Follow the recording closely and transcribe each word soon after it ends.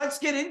let's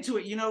get into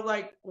it.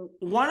 Like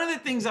one of the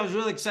things I was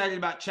really excited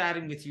about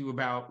chatting with you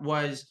about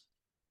was,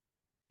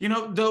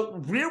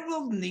 the real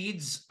world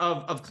needs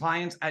of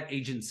clients at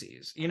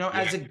agencies.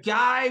 As a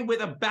guy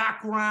with a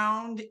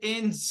background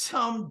in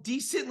some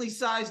decently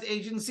sized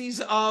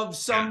agencies of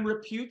some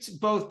repute,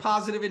 both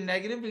positive and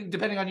negative,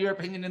 depending on your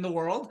opinion in the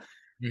world,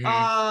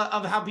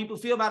 of how people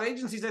feel about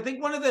agencies. I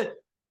think one of the,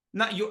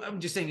 not you, I'm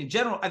just saying in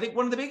general, I think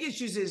one of the big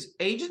issues is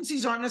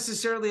agencies aren't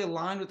necessarily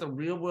aligned with the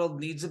real world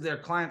needs of their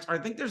clients. I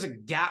think there's a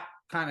gap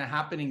kind of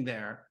happening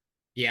there.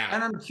 Yeah.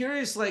 And I'm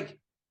curious, like,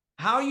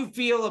 how you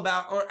feel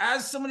about, or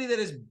as somebody that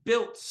has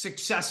built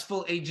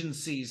successful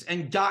agencies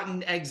and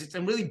gotten exits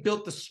and really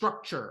built the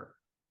structure.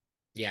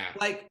 Yeah.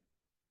 Like,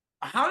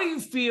 how do you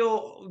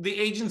feel the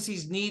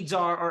agency's needs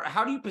are, or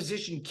how do you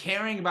position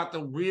caring about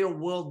the real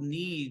world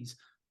needs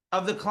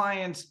of the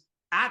clients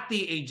at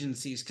the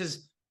agencies?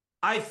 Because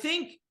I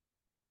think,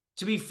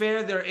 to be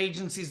fair, there are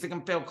agencies that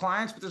can fail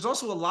clients, but there's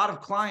also a lot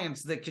of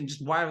clients that can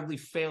just wildly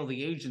fail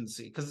the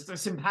agency because it's a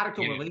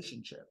simpatico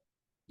relationship.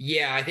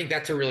 Yeah, I think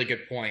that's a really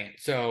good point.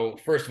 So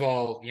first of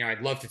all,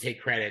 I'd love to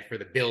take credit for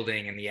the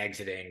building and the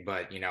exiting,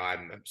 but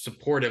I'm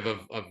supportive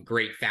of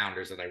great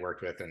founders that I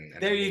worked with. And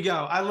there you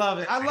go. I love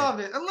it. I love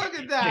it. And look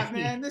at that,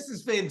 man. This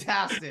is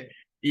fantastic.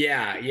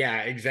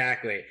 Yeah,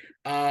 exactly.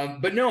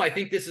 But no, I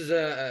think this is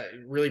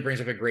really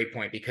brings up a great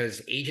point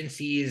because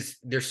agencies,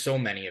 there's so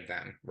many of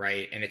them,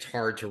 right? And it's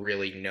hard to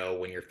really know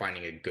when you're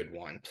finding a good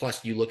one.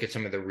 Plus, you look at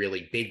some of the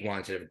really big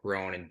ones that have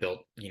grown and built,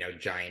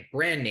 giant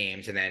brand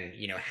names. And then,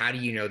 how do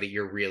you know that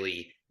you're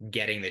really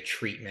getting the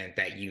treatment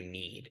that you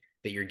need,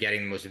 that you're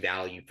getting the most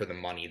value for the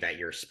money that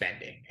you're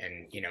spending?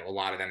 And, a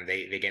lot of them,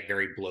 they get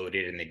very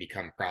bloated and they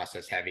become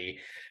process heavy.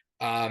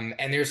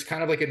 And there's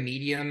kind of like a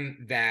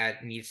medium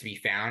that needs to be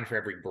found for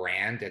every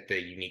brand at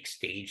the unique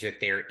stage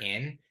that they're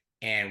in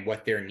and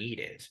what their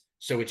need is.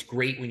 So it's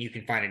great when you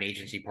can find an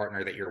agency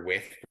partner that you're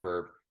with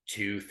for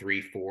 2,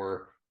 3,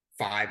 4,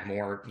 5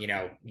 more,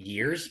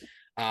 years.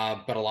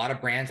 But a lot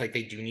of brands, like,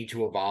 they do need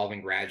to evolve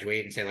and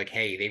graduate and say, like,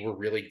 hey, they were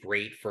really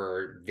great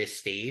for this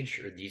stage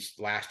or these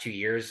last 2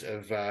 years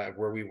of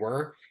where we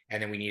were,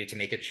 and then we needed to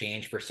make a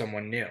change for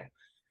someone new.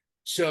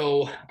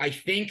 So I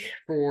think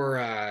for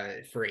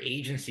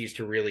agencies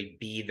to really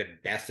be the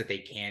best that they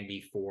can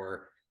be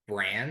for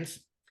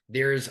brands,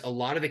 there's a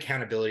lot of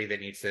accountability that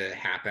needs to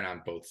happen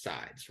on both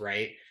sides,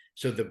 right?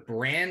 So the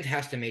brand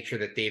has to make sure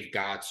that they've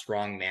got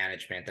strong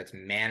management that's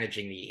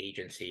managing the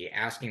agency,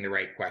 asking the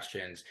right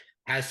questions,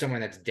 has someone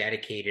that's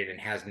dedicated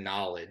and has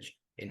knowledge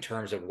in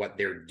terms of what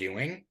they're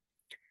doing.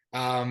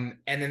 And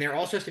then there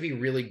also has to be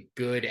really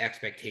good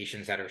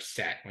expectations that are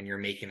set when you're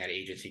making that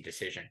agency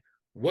decision.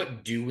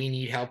 What do we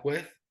need help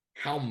with?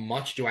 How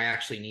much do I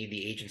actually need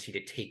the agency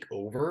to take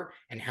over?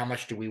 And how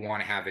much do we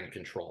want to have in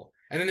control?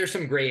 And then there's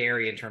some gray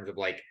area in terms of,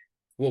 like,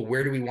 well,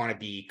 where do we want to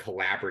be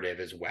collaborative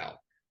as well?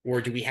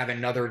 Or do we have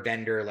another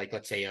vendor, like,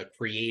 let's say a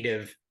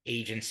creative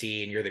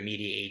agency and you're the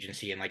media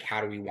agency, and, like, how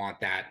do we want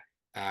that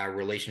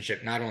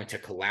relationship not only to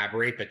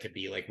collaborate, but to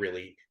be, like,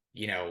 really,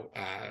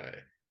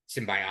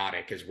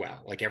 symbiotic as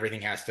well? Like,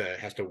 everything has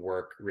to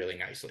work really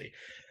nicely.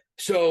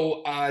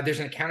 So there's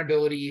an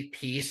accountability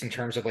piece in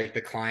terms of, like,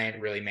 the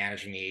client really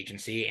managing the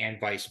agency and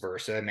vice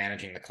versa,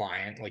 managing the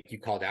client. Like you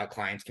called out,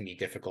 clients can be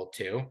difficult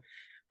too.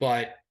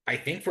 But I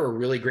think for a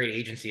really great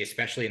agency,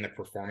 especially in the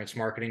performance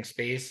marketing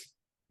space,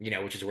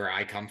 which is where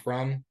I come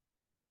from,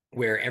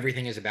 where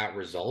everything is about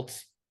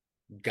results,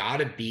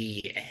 gotta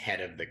be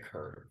ahead of the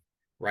curve,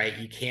 right?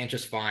 You can't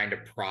just find a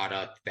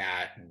product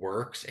that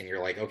works and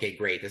you're like, okay,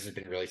 great, this has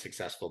been really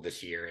successful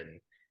this year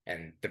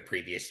and the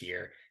previous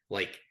year.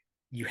 Like,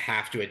 you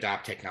have to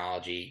adopt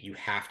technology. You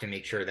have to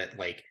make sure that,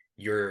 like,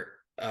 you're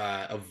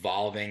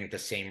evolving at the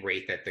same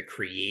rate that the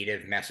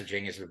creative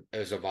messaging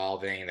is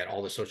evolving, that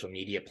all the social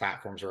media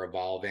platforms are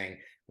evolving.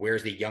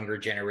 Where's the younger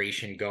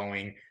generation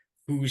going?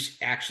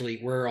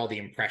 Where are all the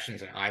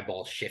impressions and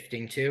eyeballs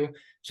shifting to?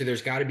 So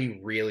there's got to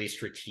be really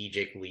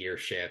strategic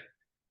leadership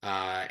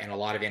and a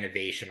lot of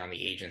innovation on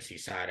the agency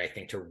side, I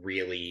think, to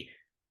really,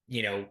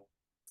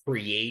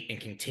 create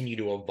and continue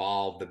to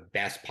evolve the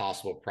best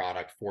possible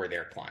product for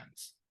their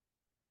clients.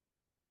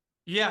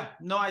 Yeah,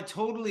 no, I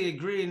totally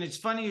agree. And it's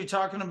funny you're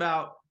talking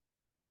about,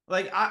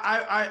 like,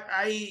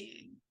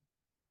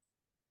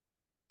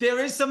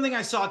 there is something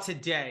I saw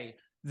today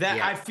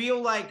that I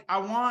feel like I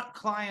want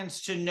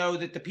clients to know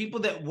that the people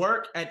that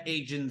work at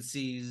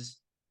agencies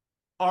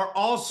are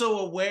also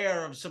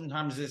aware of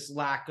sometimes this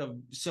lack of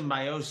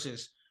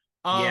symbiosis.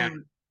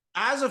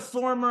 As a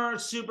former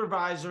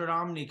supervisor at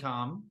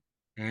Omnicom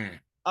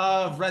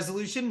of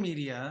Resolution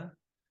Media,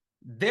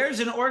 there's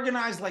an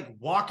organized, like,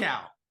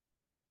 walkout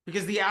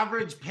because the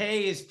average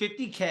pay is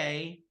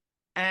 $50K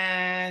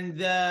and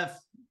the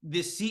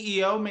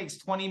CEO makes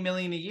 $20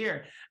 million a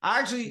year.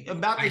 I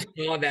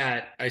saw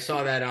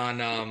that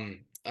on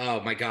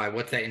oh my God,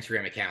 what's that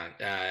Instagram account?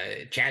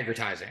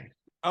 Chadvertising.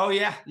 Oh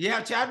yeah,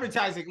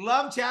 Chadvertising.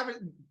 Love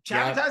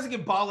Chadvertising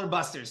and Baller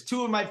Busters.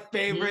 Two of my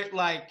favorite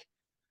like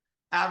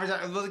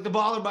advertising. Like the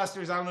Baller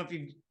Busters. I don't know if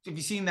you've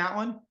seen that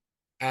one.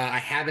 I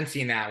haven't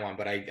seen that one,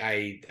 but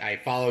I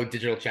follow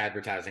digital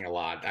advertising a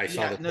lot. I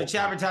saw Yeah, the no, whole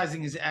con-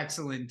 Chadvertising is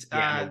excellent.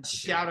 Yeah, no.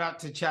 Shout out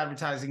to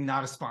Chadvertising,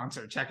 not a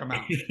sponsor. Check them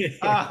out.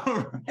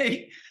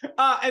 Right.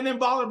 And then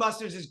Baller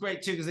Busters is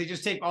great too, because they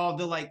just take all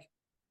the like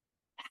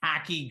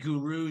hacky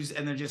gurus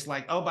and they're just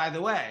like, oh, by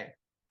the way.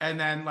 And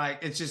then like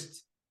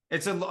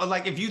it's a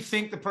like if you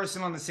think the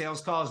person on the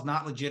sales call is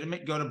not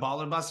legitimate, go to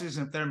Baller Busters,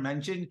 and if they're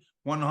mentioned,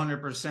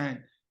 100%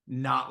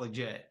 not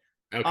legit.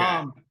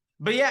 Okay.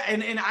 But yeah,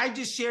 and I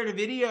just shared a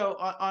video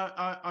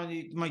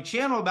on my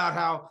channel about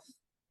how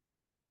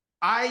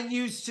I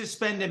used to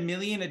spend $1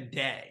 million a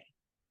day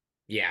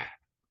Yeah.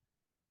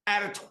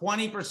 at a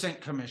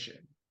 20%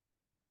 commission.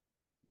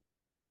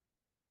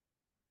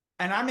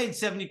 And I made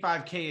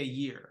 75K a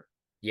year.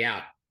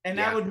 Yeah. And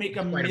Yeah. that would make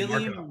That's $1 quite a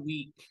million a markup.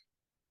 week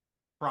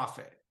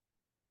profit.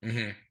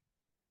 Mm-hmm.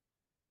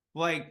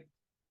 Like,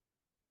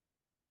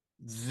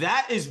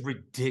 that is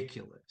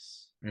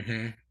ridiculous.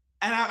 Mm-hmm.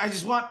 And I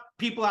just want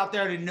people out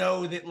there to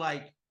know that,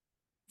 like,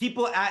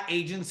 people at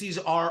agencies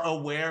are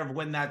aware of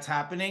when that's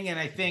happening. And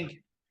I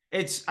think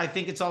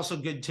it's also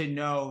good to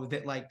know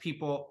that, like,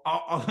 people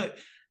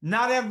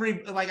not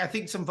every, like, I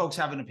think some folks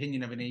have an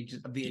opinion of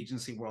the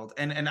agency world.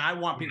 And I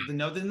want people to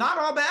know they're not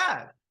all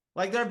bad.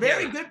 Like, they're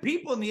very good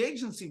people in the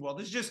agency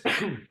world. It's just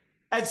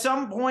at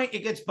some point it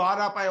gets bought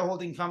out by a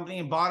holding company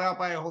and bought out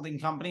by a holding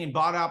company and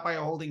bought out by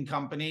a holding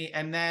company.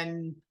 And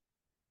then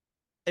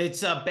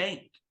it's a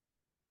bank.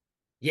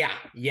 Yeah,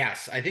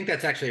 yes. I think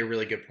that's actually a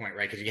really good point,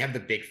 right? Because you have the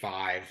big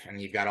five and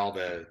you've got all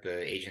the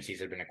agencies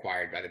that have been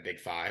acquired by the big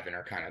five and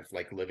are kind of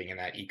like living in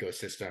that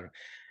ecosystem.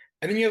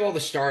 And then you have all the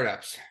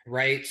startups,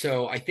 right?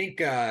 So I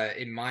think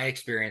in my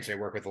experience, I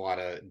work with a lot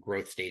of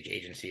growth stage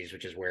agencies,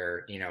 which is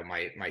where, you know,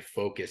 my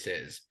focus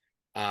is.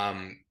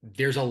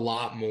 There's a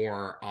lot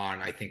more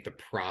on, I think, the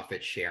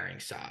profit sharing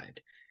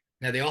side.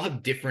 Now they all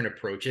have different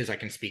approaches. I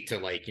can speak to,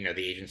 like, you know,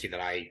 the agency that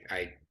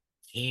I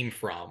came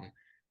from.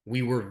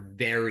 We were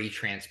very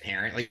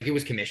transparent. Like, it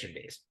was commission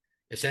based.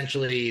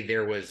 Essentially,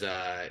 there was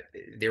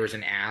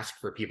an ask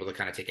for people to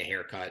kind of take a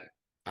haircut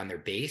on their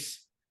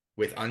base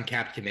with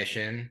uncapped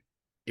commission.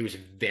 It was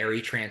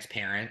very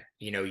transparent.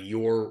 You know,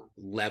 your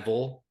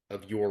level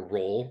of your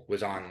role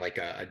was on like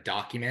a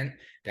document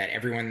that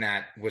everyone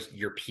that was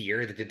your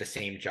peer that did the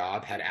same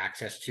job had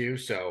access to.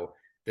 So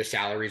the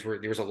salaries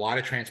there was a lot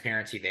of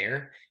transparency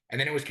there. And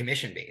then it was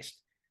commission based.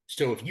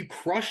 So if you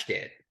crushed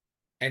it,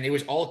 and it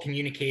was all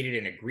communicated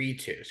and agreed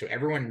to, so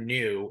everyone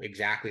knew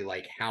exactly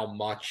like how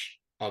much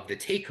of the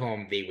take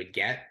home they would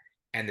get.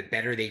 And the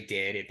better they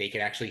did, if they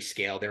could actually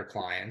scale their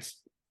clients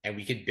and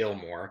we could bill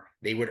more,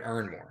 they would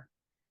earn more.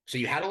 So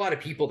you had a lot of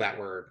people that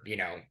were, you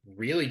know,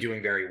 really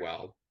doing very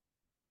well.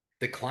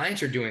 The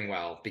clients are doing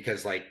well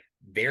because, like,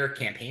 their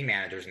campaign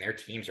managers and their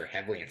teams are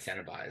heavily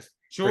incentivized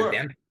for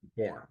them to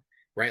perform,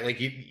 right? Like,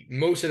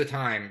 most of the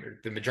time,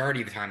 the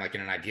majority of the time, like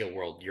in an ideal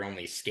world, you're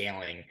only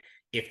scaling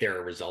if there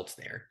are results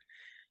there.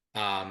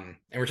 And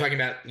we're talking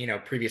about, you know,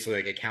 previously,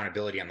 like,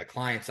 accountability on the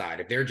client side.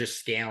 If they're just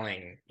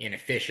scaling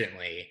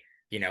inefficiently,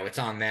 you know, it's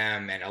on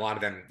them. And a lot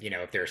of them, you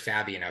know, if they're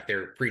savvy enough,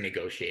 they're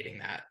pre-negotiating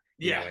that.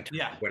 You know, in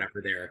terms of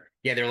whatever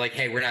they're like,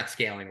 hey, we're not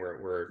scaling,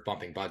 we're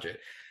bumping budget.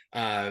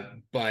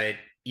 But,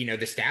 you know,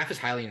 the staff is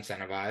highly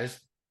incentivized.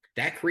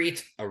 That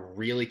creates a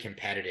really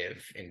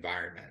competitive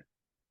environment,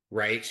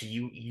 right? So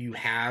you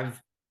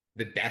have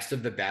the best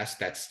of the best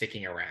that's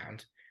sticking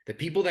around. The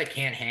people that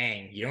can't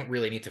hang, you don't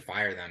really need to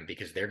fire them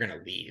because they're going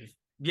to leave.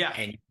 Yeah.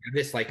 And you have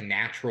this like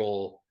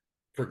natural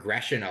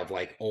progression of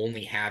like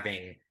only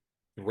having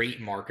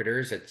great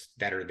marketers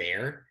that are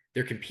there.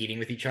 They're competing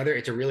with each other.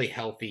 It's a really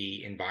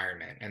healthy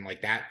environment. And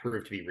like that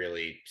proved to be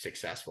really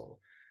successful.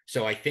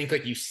 So I think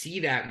like you see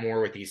that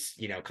more with these,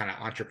 you know, kind of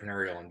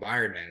entrepreneurial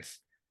environments,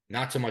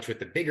 not so much with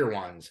the bigger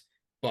ones.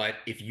 But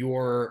if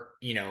you're,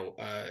 you know,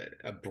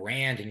 a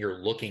brand and you're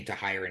looking to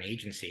hire an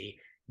agency,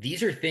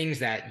 these are things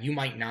that you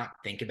might not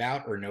think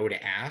about or know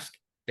to ask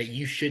that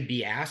you should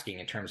be asking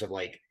in terms of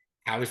like,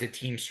 how is the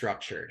team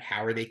structured?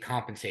 How are they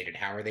compensated?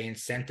 How are they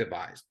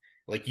incentivized?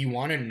 Like, you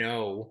want to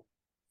know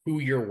who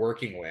you're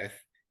working with,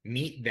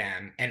 meet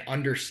them, and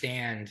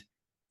understand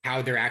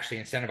how they're actually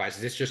incentivized.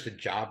 Is this just a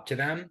job to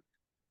them?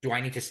 Do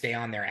I need to stay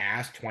on their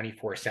ass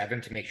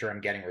 24/7 to make sure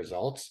I'm getting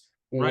results?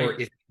 Or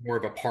is it more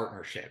of a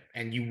partnership?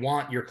 And you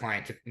want your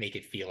client to make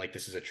it feel like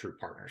this is a true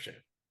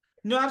partnership.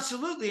 No,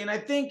 absolutely. And I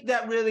think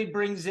that really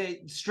brings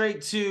it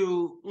straight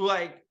to,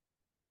 like,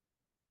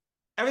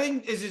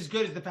 everything is as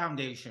good as the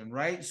foundation,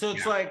 right? So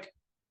it's like,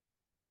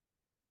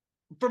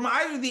 from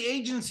either the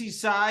agency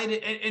side,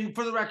 and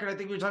for the record, I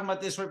think we were talking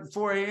about this right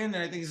beforehand,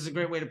 and I think this is a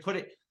great way to put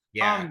it.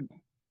 Yeah.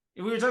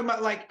 We were talking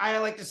about, like, I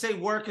like to say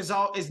work is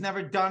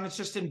never done. It's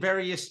just in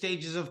various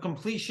stages of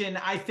completion.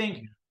 I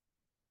think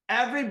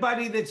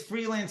everybody that's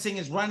freelancing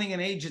is running an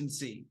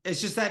agency.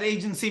 It's just that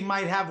agency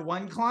might have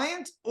one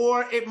client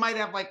or it might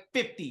have like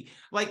 50.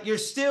 Like, you're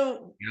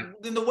still,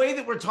 in the way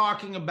that we're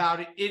talking about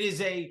it, it is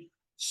a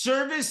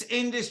service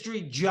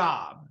industry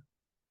job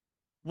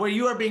where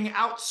you are being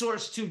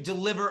outsourced to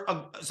deliver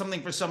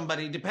something for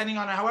somebody. Depending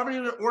on however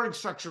your org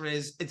structure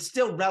is, it's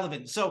still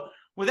relevant. So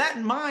with that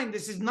in mind,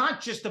 this is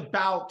not just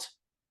about,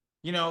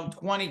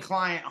 20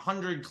 client,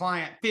 100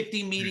 client,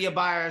 50 media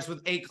buyers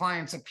with 8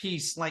 clients a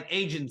piece, like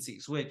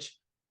agencies, which,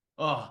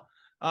 like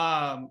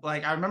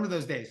I remember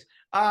those days,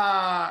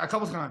 a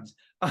couple of times,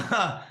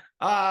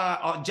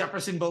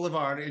 Jefferson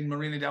Boulevard in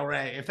Marina Del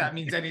Rey, if that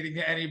means anything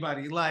to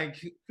anybody,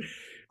 like,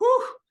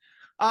 whew.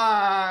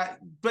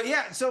 But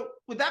yeah, so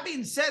with that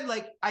being said,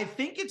 like, I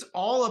think it's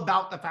all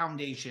about the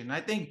foundation.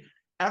 I think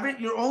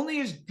you're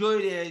only as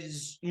good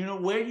as,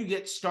 where you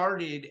get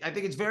started. I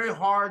think it's very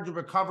hard to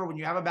recover when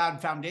you have a bad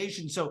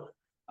foundation. So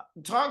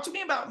talk to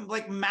me about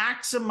like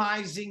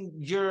maximizing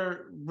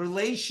your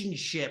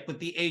relationship with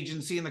the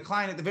agency and the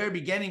client at the very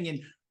beginning,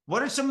 and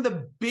what are some of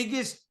the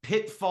biggest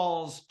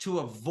pitfalls to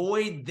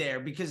avoid there?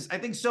 Because I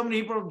think so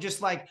many people are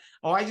just like,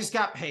 oh, I just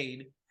got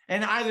paid.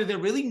 And either they're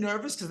really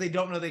nervous because they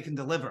don't know they can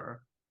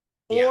deliver,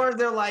 or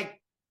they're like,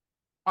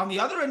 on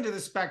the other end of the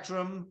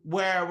spectrum,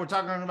 where we're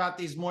talking about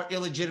these more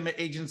illegitimate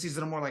agencies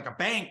that are more like a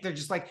bank, they're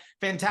just like,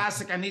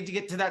 fantastic, I need to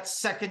get to that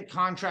second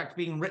contract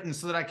being written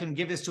so that I can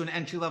give this to an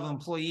entry-level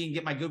employee and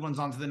get my good ones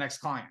onto the next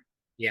client.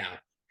 Yeah.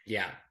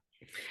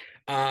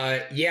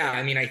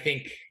 I mean, I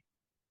think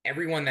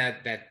everyone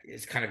that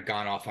has kind of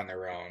gone off on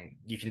their own,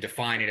 you can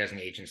define it as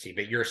an agency,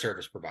 but you're a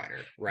service provider,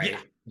 right? Yeah.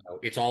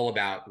 It's all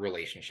about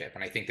relationship.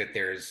 And I think that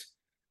there's,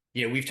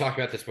 we've talked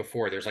about this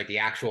before. There's like the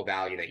actual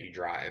value that you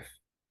drive,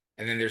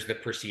 and then there's the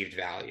perceived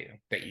value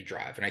that you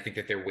drive. And I think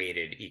that they're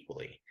weighted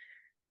equally.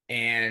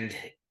 And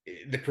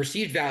the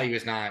perceived value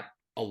is not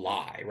a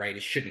lie, right?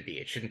 It shouldn't be.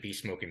 It shouldn't be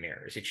smoke and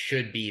mirrors. It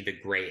should be the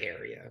gray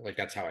area. Like,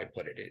 that's how I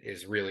put it. It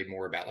is really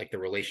more about like the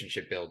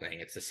relationship building.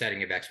 It's the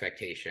setting of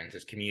expectations.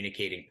 It's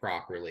communicating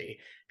properly.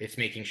 It's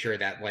making sure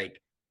that like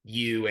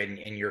you and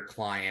your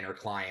client or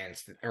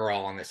clients are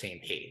all on the same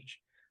page.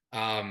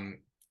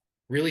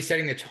 Really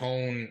setting the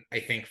tone, I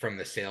think, from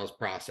the sales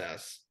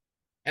process.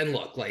 And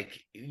look,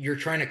 like, you're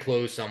trying to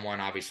close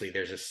someone, obviously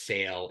there's a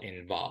sale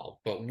involved,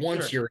 but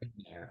once you're in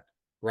there,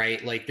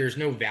 right, like, there's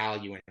no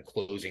value in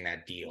closing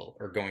that deal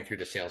or going through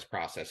the sales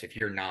process if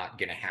you're not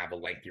going to have a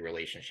lengthy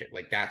relationship.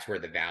 Like, that's where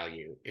the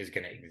value is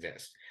going to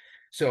exist.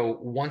 So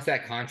once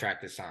that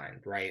contract is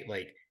signed, right,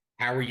 like,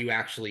 how are you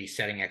actually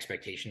setting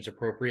expectations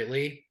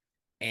appropriately?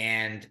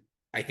 And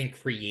I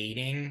think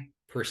creating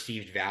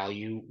perceived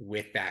value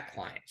with that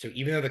client. So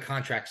even though the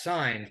contract's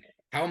signed,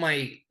 how am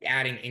I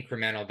adding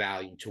incremental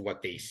value to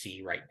what they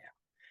see right now?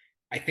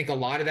 I think a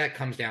lot of that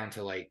comes down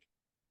to like,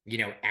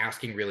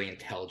 asking really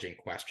intelligent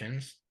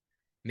questions,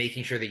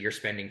 making sure that you're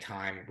spending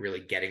time really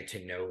getting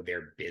to know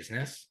their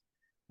business,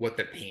 what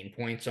the pain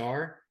points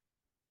are.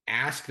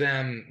 Ask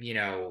them,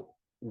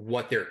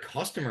 what their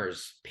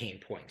customers' pain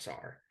points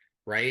are,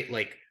 right?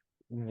 Like,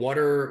 what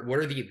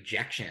are the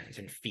objections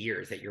and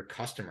fears that your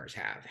customers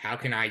have? How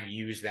can I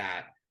use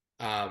that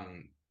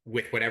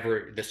with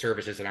whatever the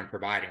services that I'm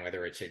providing,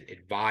 whether it's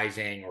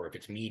advising or if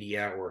it's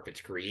media or if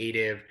it's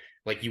creative?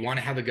 Like, you want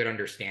to have a good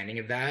understanding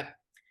of that.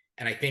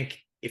 And I think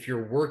if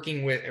you're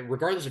working with,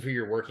 regardless of who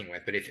you're working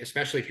with, but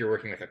especially if you're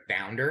working with a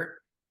founder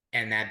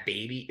and that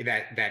baby,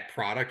 that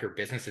product or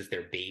business is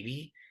their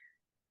baby,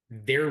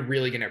 they're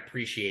really going to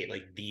appreciate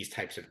like these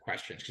types of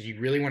questions, because you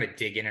really want to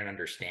dig in and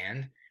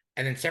understand.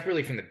 And then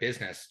separately from the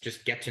business,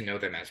 just get to know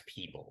them as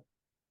people,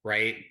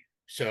 right?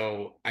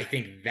 So I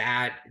think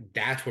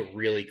that's what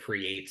really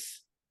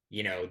creates,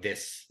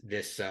 this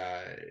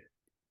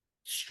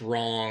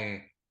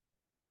strong,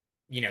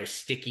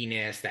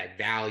 stickiness, that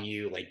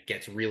value, like,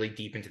 gets really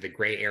deep into the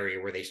gray area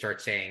where they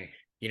start saying,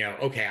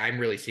 okay, I'm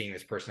really seeing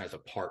this person as a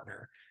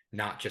partner,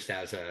 not just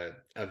as a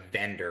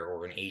vendor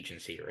or an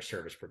agency or a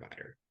service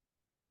provider.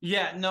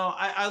 Yeah, no,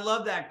 I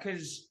love that,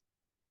 because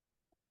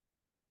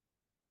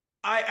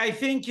I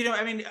think,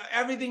 I mean,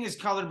 everything is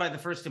colored by the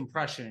first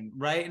impression,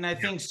 right? And I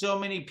think so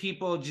many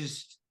people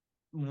just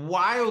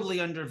wildly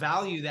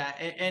undervalue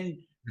that. And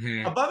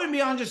above and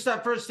beyond just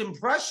that first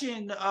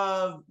impression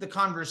of the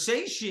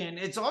conversation,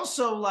 it's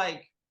also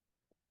like,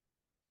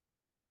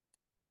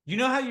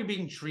 how you're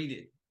being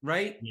treated,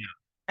 right? Yeah.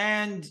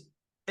 And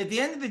at the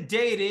end of the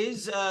day, it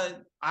is,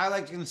 I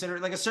like to consider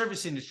it like a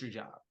service industry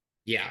job.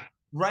 Yeah.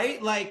 Right?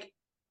 Like,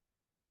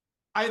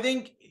 I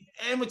think,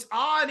 and what's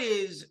odd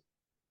is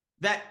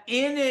that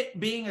in it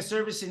being a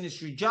service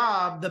industry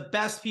job, the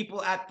best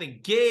people at the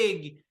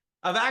gig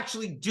of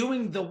actually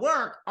doing the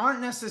work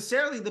aren't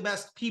necessarily the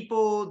best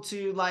people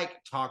to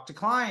like talk to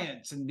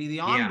clients and be the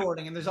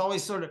onboarding. And there's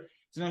always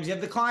sometimes you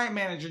have the client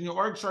manager, and your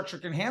org structure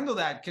can handle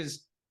that,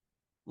 because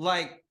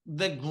like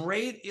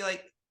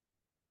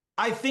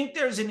I think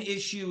there's an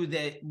issue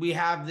that we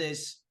have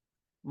this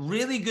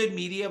really good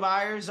media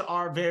buyers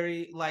are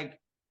very like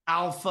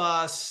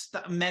alpha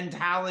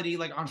mentality,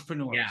 like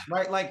entrepreneurs,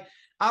 right? Like,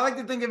 I like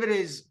to think of it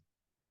as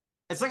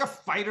it's like a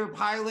fighter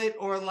pilot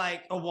or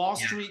like a Wall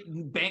Street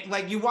bank.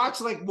 Like, you watch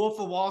like Wolf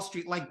of Wall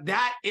Street, like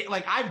that.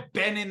 Like, I've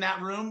been in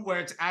that room where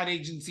it's ad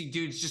agency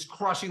dudes just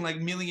crushing like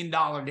 $1 million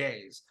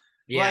days.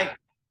 Yeah. Like,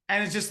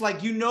 and it's just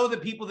like, the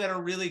people that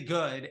are really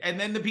good, and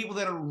then the people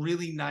that are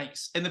really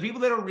nice. And the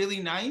people that are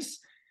really nice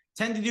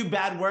tend to do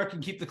bad work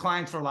and keep the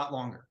clients for a lot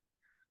longer.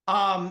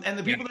 And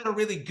the people that are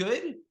really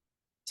good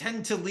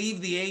tend to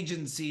leave the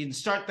agency and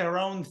start their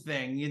own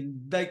thing.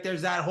 And like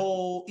there's that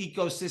whole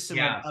ecosystem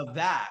of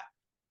that.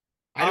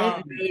 I don't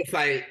know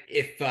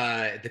if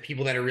the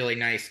people that are really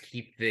nice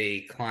keep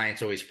the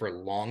clients always for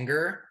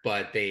longer,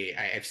 but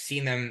I've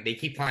seen them, they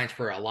keep clients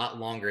for a lot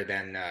longer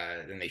than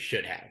they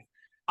should have.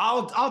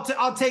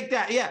 I'll take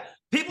that. Yeah.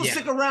 People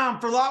stick around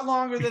for a lot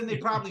longer than they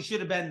probably should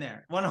have been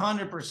there.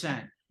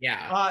 100%.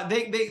 Yeah.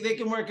 They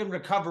can work in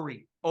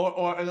recovery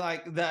or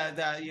like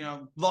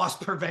the loss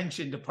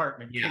prevention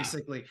department,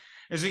 basically.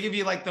 Is to give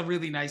you like the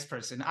really nice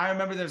person. I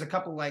remember there's a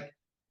couple, like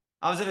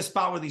I was at a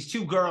spot where these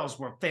two girls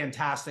were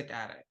fantastic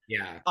at it.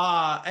 Yeah.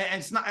 And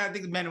it's not, I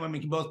think men and women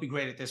can both be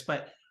great at this,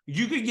 but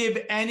you could give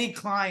any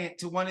client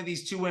to one of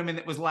these two women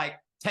that was like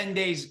 10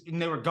 days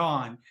and they were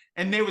gone,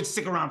 and they would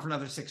stick around for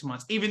another 6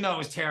 months, even though it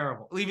was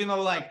terrible, even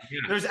though like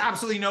there's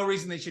absolutely no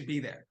reason they should be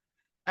there.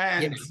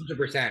 And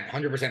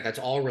 100%. That's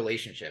all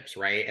relationships,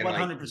 right? And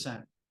 100%. Like,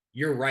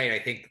 you're right. I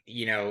think,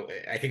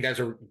 I think that's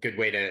a good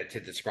way to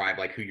describe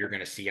like who you're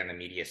going to see on the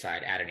media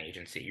side at an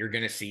agency. You're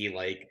going to see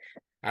like,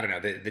 I don't know,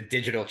 the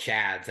digital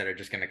chads that are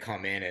just going to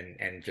come in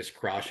and just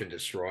crush and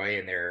destroy,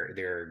 and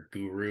they're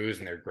gurus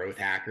and they're growth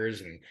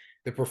hackers, and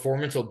the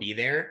performance will be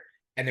there.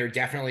 And they're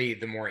definitely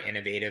the more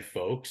innovative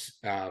folks,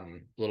 a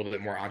little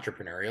bit more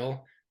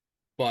entrepreneurial.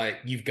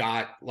 But you've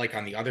got like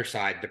on the other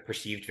side, the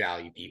perceived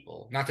value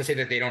people. Not to say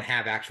that they don't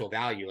have actual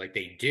value, like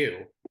they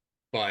do,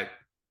 but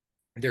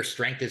their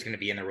strength is going to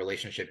be in the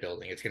relationship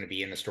building. It's going to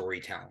be in the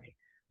storytelling.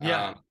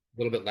 A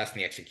little bit less in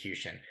the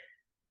execution.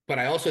 But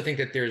I also think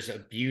that there's a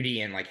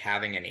beauty in like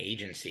having an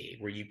agency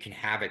where you can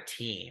have a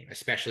team,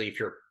 especially if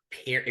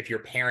you're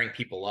pairing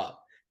people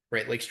up,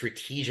 right? Like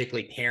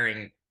strategically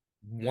pairing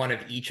one of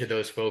each of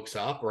those folks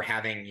up, or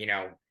having,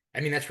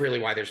 that's really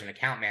why there's an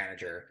account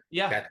manager.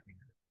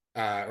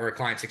 Or a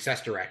client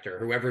success director,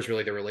 whoever's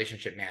really the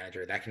relationship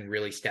manager that can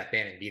really step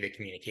in and be the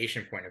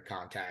communication point of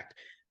contact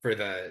for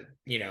the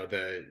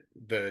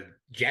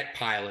jet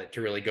pilot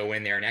to really go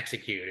in there and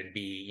execute and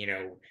be,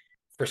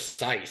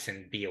 precise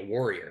and be a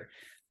warrior.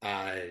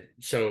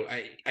 So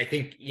I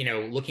think,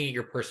 looking at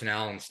your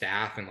personnel and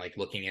staff and like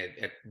looking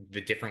at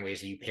the different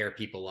ways that you pair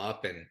people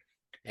up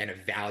and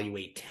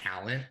evaluate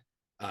talent,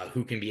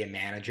 who can be a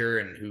manager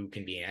and who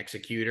can be an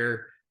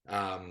executor,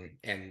 and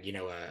an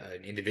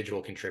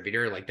individual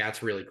contributor, like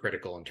that's really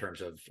critical in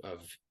terms of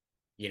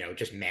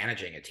just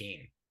managing a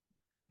team.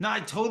 No, I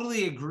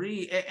totally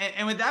agree.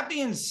 And with that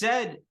being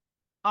said,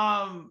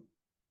 knowing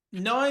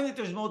that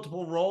there's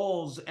multiple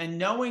roles and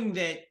knowing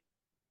that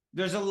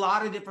there's a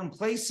lot of different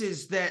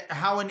places that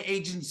how an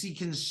agency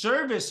can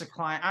service a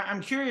client,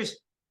 I'm curious,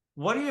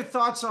 what are your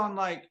thoughts on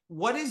like,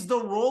 what is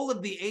the role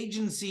of the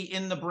agency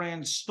in the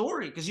brand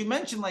story? Because you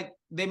mentioned like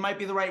they might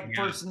be the right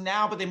person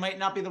now, but they might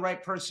not be the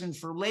right person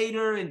for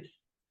later. And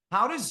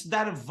how does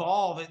that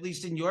evolve, at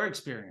least in your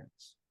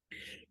experience?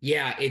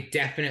 Yeah, it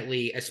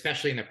definitely,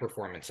 especially in the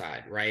performance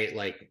side, right?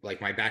 Like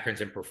my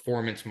background's in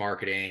performance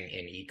marketing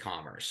and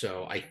e-commerce.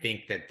 So I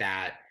think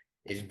that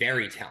is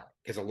very telling,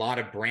 because a lot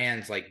of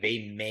brands, like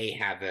they may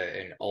have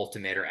an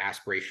ultimate or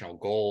aspirational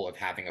goal of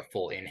having a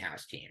full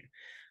in-house team,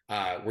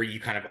 where you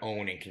kind of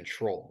own and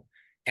control.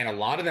 And a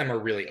lot of them are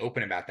really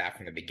open about that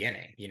from the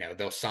beginning.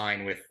 They'll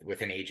sign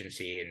with an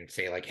agency and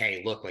say like,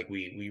 hey, look, like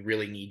we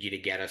really need you to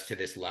get us to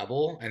this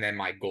level. And then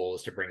my goal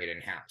is to bring it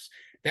in-house.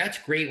 That's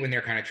great when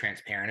they're kind of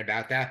transparent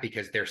about that,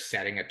 because they're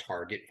setting a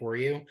target for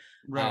you.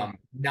 Right.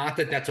 Not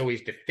that that's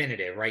always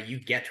definitive, right? You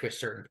get to a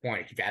certain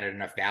point if you've added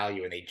enough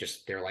value and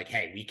they're like,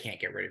 hey, we can't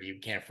get rid of you. We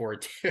can't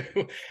afford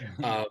to,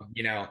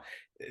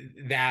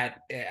 that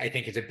I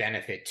think is a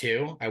benefit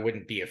too. I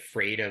wouldn't be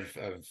afraid of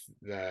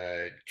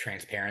the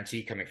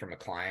transparency coming from a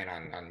client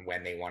on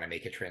when they want to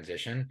make a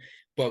transition.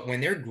 But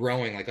when they're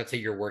growing, like let's say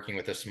you're working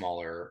with a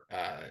smaller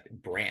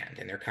brand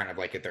and they're kind of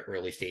like at the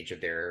early stage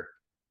of their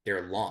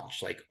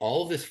launch, like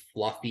all of this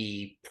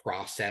fluffy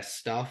process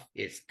stuff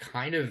is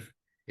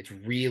it's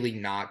really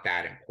not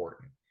that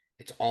important.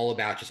 It's all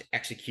about just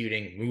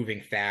executing,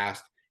 moving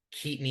fast,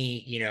 keep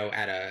me,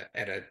 at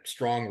a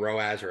strong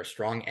ROAS or a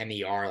strong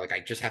MER. Like I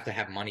just have to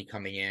have money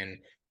coming in.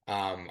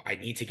 I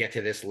need to get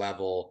to this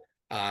level.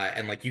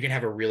 And like you can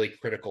have a really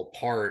critical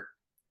part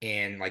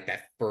in like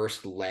that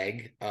first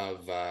leg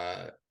of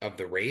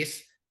the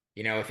race,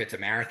 if it's a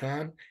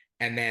marathon,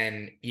 and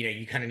then,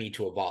 you kind of need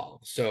to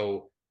evolve.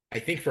 So I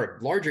think for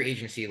a larger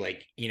agency,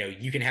 like,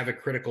 you can have a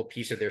critical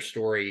piece of their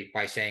story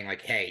by saying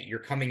like, hey, you're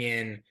coming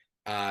in,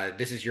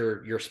 this is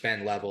your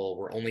spend level.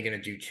 We're only going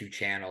to do 2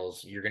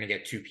 channels. You're going to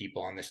get 2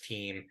 people on this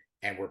team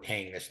and we're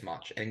paying this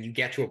much. And you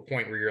get to a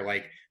point where you're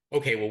like,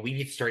 okay, well, we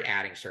need to start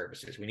adding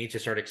services. We need to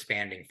start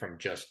expanding from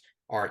just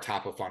our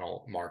top of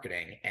funnel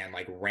marketing and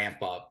like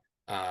ramp up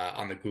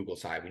on the Google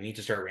side. We need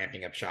to start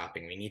ramping up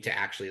shopping. We need to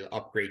actually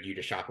upgrade you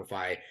to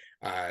Shopify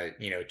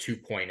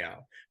 2.0.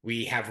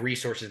 We have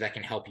resources that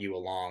can help you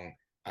along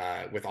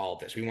with all of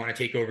this. We want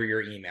to take over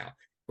your email,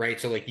 right?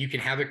 So like you can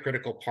have a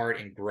critical part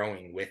in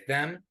growing with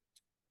them.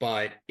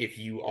 But if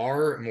you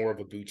are more of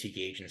a boutique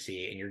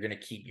agency and you're going to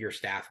keep your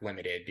staff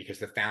limited because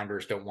the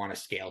founders don't want to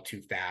scale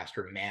too fast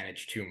or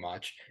manage too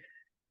much,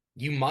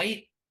 you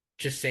might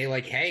just say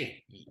like,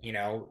 hey,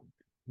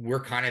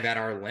 we're kind of at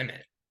our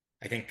limit.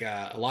 I think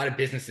a lot of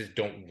businesses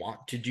don't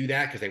want to do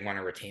that because they want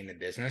to retain the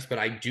business. But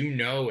I do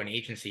know an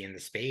agency in the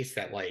space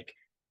that like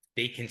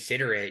they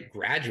consider it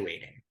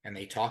graduating, and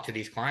they talk to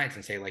these clients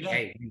and say like,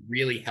 hey, we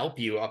really help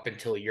you up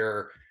until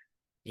you're,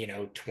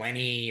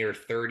 20 or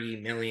 30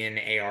 million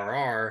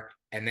ARR.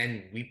 And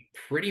then we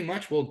pretty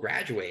much will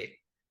graduate.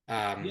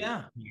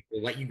 We'll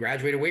let you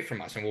graduate away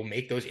from us, and we'll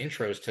make those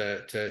intros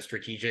to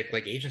strategic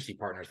like agency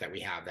partners that we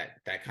have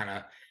that kind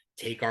of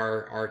take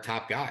our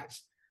top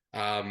guys.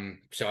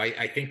 So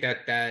I think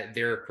that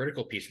they're a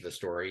critical piece of the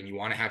story, and you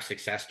want to have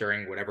success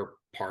during whatever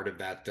part of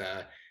that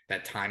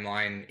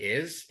timeline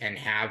is, and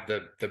have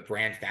the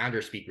brand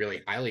founder speak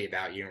really highly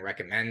about you and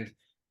recommend,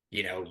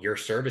 your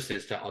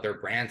services to other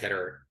brands that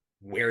are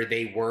where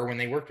they were when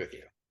they worked with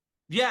you.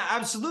 Yeah,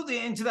 absolutely.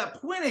 And to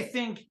that point, I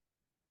think,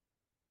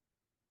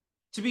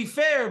 to be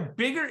fair,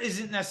 bigger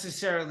isn't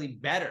necessarily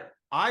better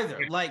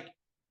either. Yeah. Like,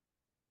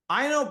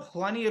 I know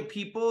plenty of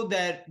people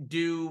that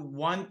do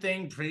one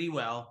thing pretty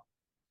well.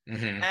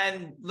 Mm-hmm.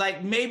 And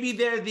like maybe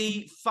they're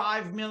the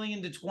 5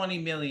 million to 20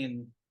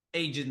 million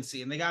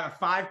agency, and they got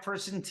a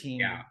 5-person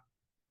team. Yeah.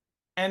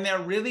 And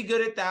they're really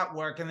good at that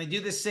work, and they do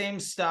the same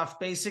stuff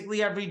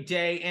basically every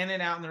day, in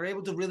and out, and they're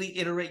able to really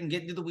iterate and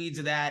get into the weeds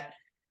of that.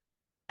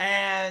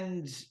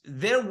 And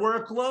their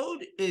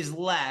workload is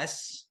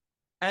less,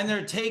 and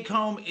their take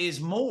home is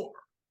more.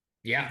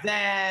 Yeah.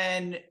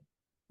 Than,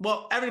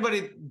 well,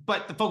 everybody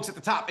but the folks at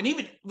the top, and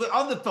even the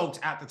other folks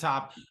at the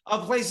top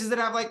of places that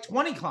have like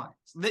 20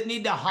 clients that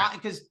need to hire,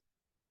 because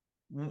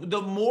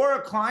the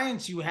more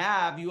clients you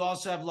have, you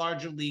also have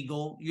larger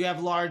legal, you have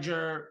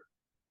larger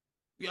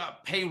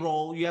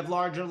payroll, you have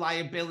larger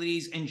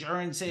liabilities,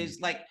 insurances,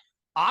 like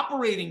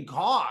operating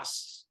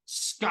costs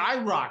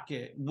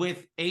skyrocket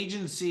with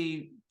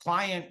agency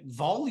client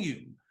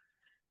volume.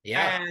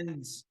 Yeah.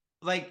 And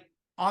like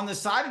on the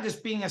side of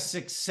just being a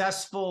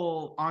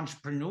successful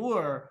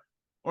entrepreneur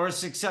or a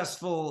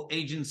successful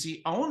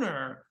agency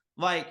owner,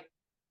 like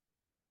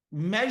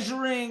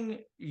measuring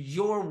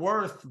your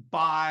worth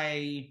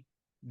by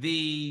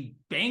the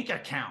bank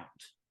account.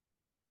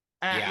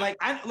 And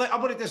I'll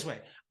put it this way.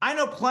 I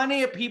know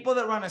plenty of people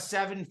that run a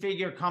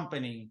 7-figure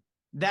company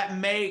that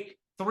make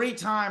 3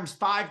 times,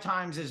 5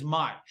 times as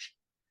much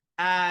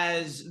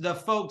as the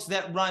folks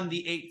that run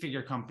the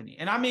 8-figure company.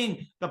 And I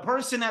mean, the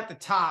person at the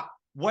top,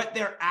 what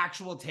their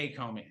actual take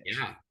home is.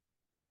 Yeah.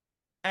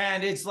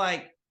 And it's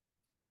like,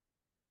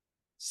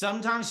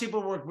 sometimes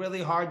people work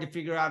really hard to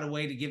figure out a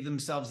way to give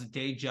themselves a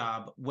day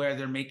job where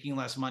they're making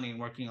less money and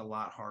working a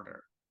lot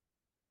harder.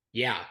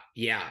 Yeah.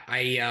 Yeah.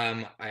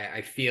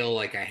 I feel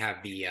like I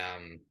have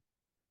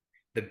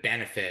the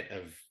benefit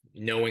of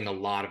knowing a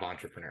lot of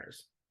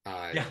entrepreneurs.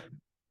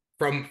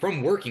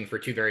 From working for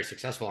 2 very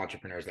successful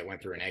entrepreneurs that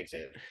went through an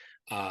exit,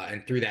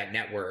 and through that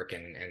network,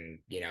 and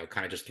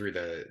kind of just through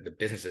the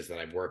businesses that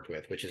I've worked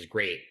with, which is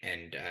great.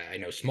 And I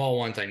know small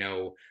ones, I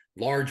know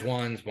large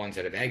ones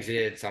that have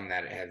exited, some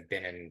that have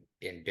been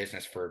in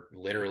business for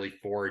literally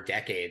 4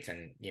 decades,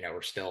 and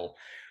are still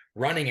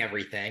running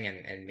everything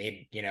and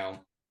made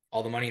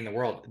all the money in the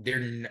world.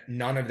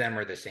 None of them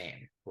are the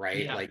same,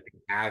 right? Yeah. Like,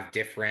 they have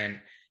different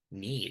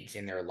needs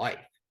in their life.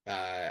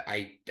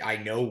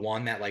 I know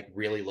one that like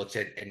really looks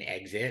at an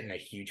exit and a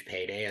huge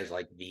payday as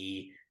like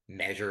the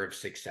measure of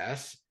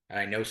success, and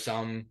I know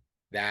some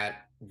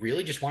that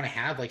really just want to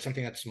have like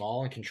something that's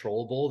small and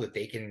controllable that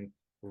they can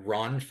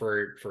run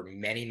for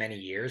many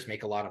years,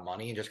 make a lot of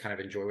money, and just kind of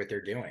enjoy what they're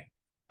doing.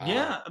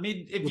 I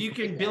mean, if you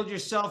can build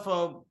yourself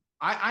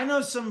I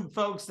know some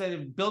folks that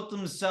have built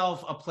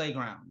themselves a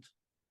playground.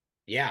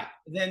 Yeah.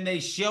 Then they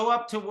show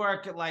up to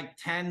work at like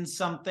 10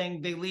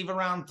 something. They leave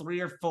around 3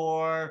 or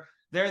 4.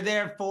 They're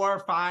there 4 or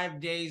 5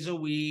 days a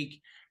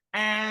week,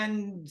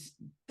 and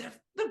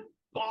they're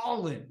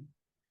balling.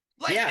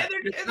 Like, yeah,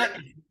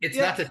 it's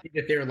not to say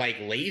that they're like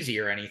lazy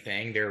or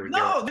anything. They're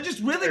just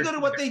really good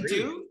at what they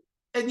do,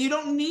 and you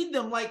don't need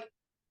them. Like,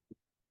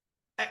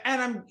 and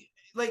I'm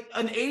like,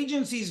 an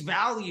agency's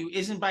value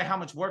isn't by how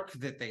much work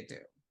that they do.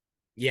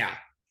 Yeah,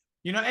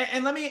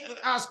 and let me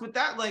ask with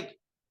that, like,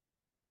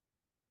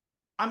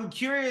 I'm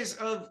curious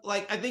of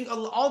like, I think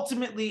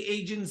ultimately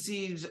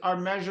agencies are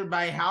measured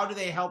by how do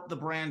they help the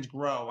brand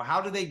grow?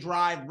 How do they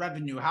drive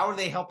revenue? How are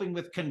they helping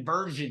with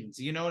conversions?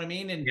 You know what I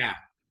mean? And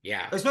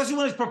yeah. Especially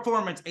when it's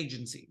performance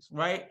agencies,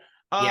 right?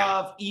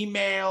 Of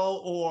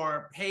email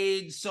or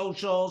paid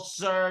social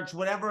search,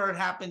 whatever it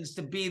happens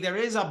to be, there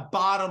is a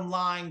bottom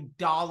line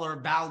dollar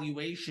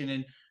valuation.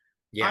 And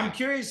I'm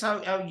curious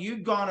how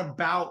you've gone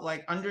about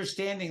like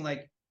understanding,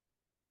 like,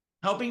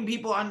 helping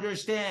people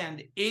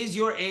understand, is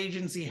your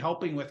agency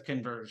helping with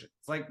conversions?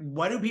 Like,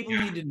 what do people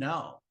need to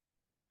know?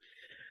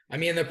 I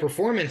mean, the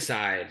performance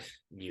side,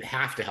 you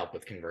have to help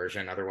with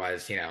conversion.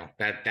 Otherwise,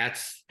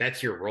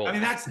 that's your role. I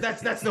mean, that's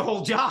the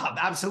whole job.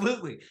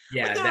 Absolutely.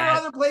 Yeah. But there are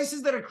other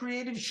places that are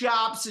creative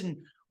shops and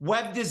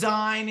web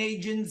design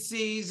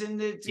agencies, and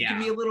it can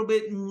be a little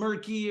bit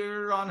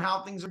murkier on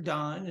how things are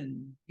done.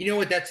 And you know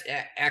what, that's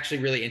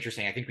actually really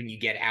interesting. I think when you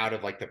get out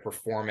of like the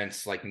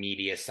performance like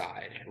media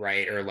side,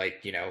 right, or like,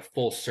 you know,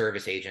 full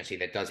service agency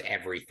that does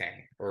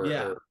everything,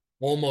 or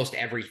almost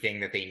everything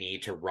that they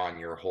need to run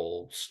your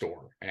whole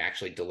store and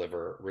actually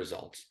deliver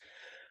results.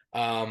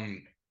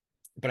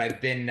 But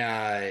I've been,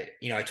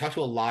 you know, I talked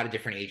to a lot of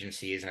different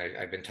agencies, and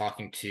I've been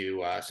talking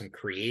to some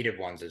creative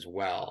ones as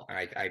well.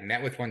 And I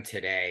met with one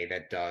today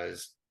that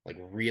does like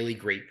really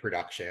great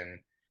production.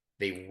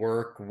 They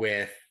work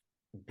with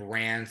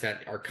brands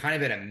that are kind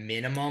of at a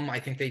minimum, I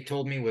think they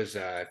told me was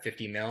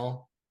 50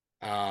 mil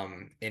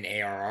in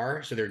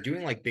ARR. So they're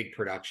doing like big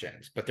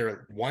productions, but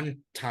they're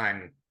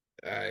one-time,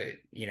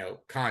 you know,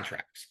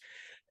 contracts.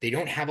 They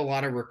don't have a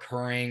lot of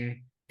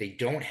recurring. They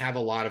don't have a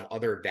lot of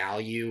other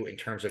value in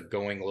terms of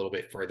going a little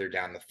bit further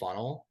down the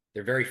funnel.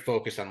 They're very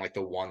focused on like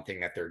the one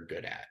thing that they're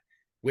good at,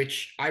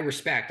 which I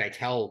respect. I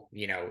tell,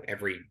 you know,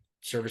 every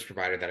service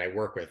provider that I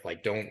work with,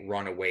 like, don't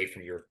run away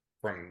from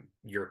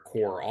your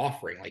core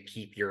offering. Like,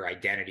 keep your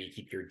identity,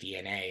 keep your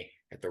DNA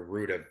at the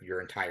root of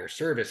your entire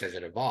service as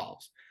it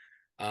evolves.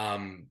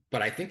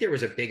 But I think there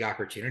was a big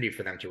opportunity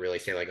for them to really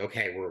say, like,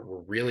 okay, we're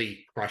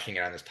really crushing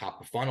it on this top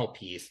of funnel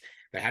piece,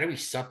 but how do we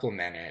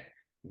supplement it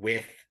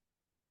with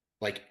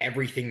like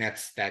everything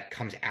that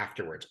comes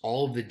afterwards,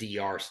 all of the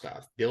DR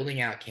stuff,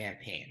 building out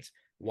campaigns?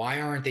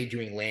 Why aren't they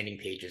doing landing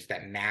pages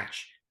that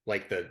match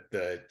like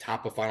the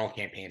top of funnel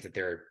campaigns that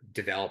they're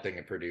developing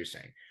and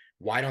producing?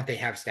 Why don't they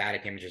have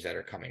static images that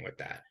are coming with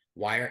that?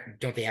 Why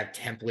don't they have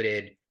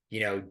templated, you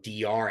know,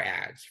 DR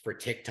ads for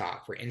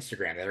TikTok, for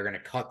Instagram, that are going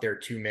to cut their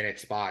 2-minute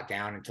spot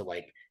down into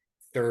like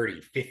 30,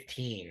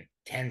 15,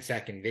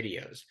 10-second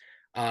videos?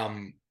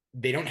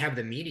 They don't have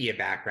the media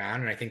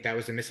background, and I think that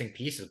was a missing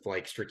piece of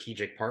like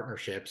strategic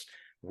partnerships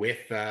with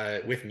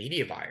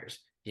media buyers.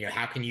 You know,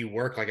 how can you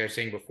work, like I was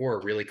saying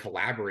before, really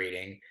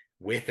collaborating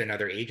with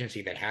another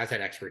agency that has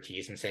that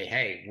expertise and say,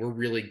 hey, we're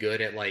really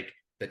good at like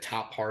the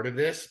top part of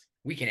this.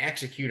 We can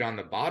execute on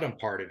the bottom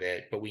part of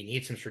it, but we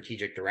need some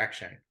strategic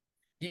direction.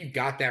 You've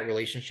got that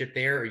relationship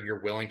there, or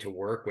you're willing to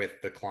work with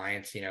the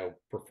client's, you know,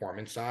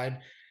 performance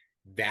side.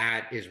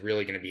 That is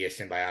really going to be a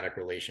symbiotic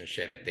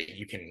relationship that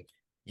you can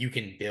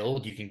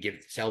build. You can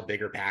sell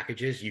bigger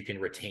packages. You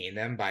can retain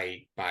them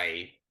by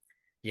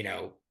you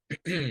know,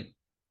 I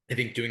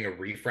think doing a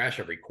refresh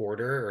every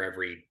quarter or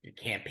every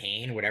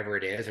campaign, whatever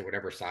it is, or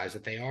whatever size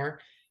that they are.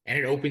 And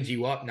it opens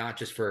you up not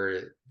just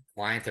for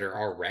clients that are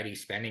already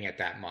spending at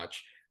that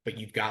much, but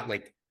you've got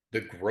like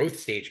the growth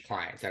stage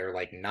clients that are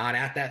like not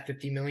at that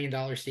 $50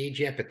 million stage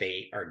yet, but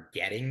they are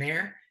getting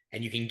there,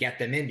 and you can get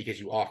them in because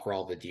you offer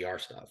all the DR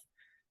stuff.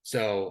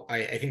 So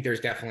I think there's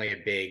definitely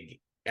a big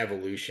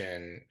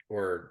evolution,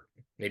 or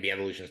maybe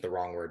evolution is the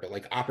wrong word, but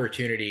like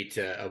opportunity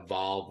to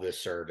evolve the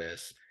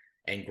service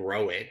and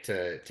grow it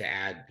to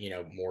add, you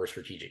know, more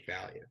strategic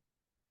value.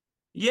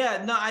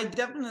 Yeah, no, I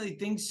definitely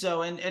think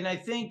so. And I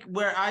think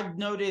where I've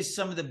noticed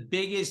some of the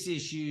biggest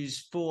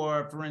issues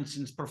for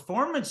instance,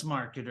 performance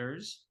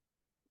marketers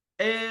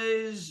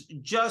is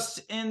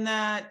just in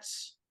that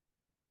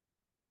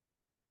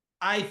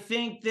I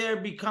think there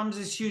becomes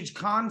this huge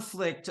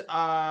conflict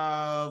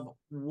of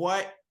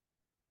what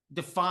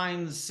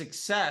defines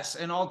success,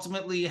 and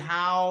ultimately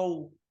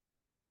how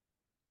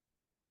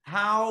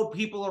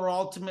people are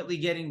ultimately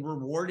getting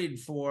rewarded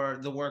for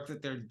the work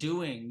that they're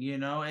doing. You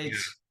know,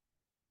 it's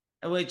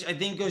which I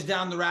think goes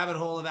down the rabbit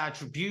hole of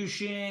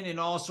attribution and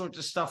all sorts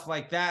of stuff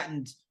like that.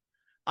 And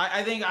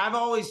I think I've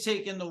always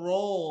taken the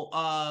role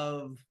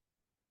of,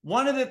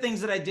 one of the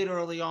things that I did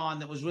early on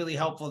that was really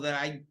helpful, that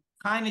I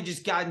kind of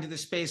just got into the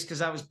space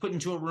because I was put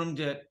into a room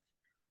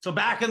so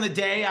back in the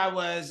day, I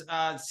was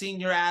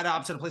senior ad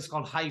ops at a place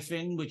called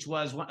Hyphen, which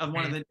was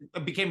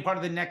became part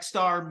of the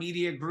Nexstar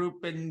Media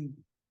Group, and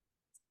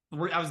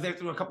I was there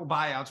through a couple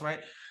buyouts,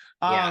 right?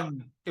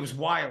 It was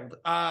wild,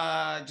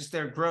 just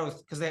their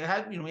growth, because they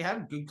had, you know, we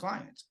had good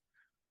clients.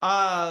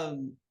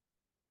 And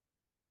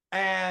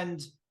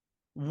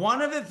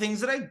one of the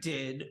things that I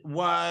did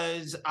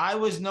was I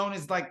was known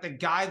as like the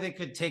guy that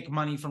could take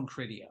money from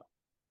Criteo.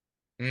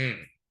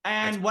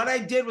 And what I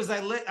did was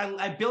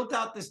I built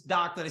out this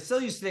doc that I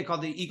still use today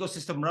called the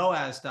Ecosystem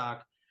ROAS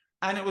doc.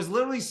 And it was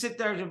literally sit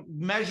there to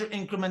measure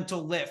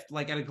incremental lift,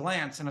 like at a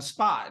glance in a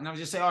spot. And I would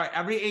just say, all right,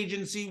 every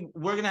agency,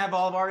 we're going to have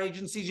all of our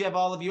agencies. You have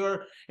all of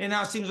your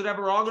in-house teams,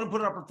 whatever. We're all going to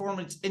put our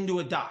performance into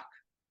a doc.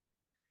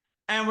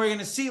 And we're going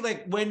to see,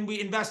 like, when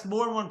we invest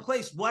more in one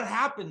place, what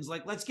happens?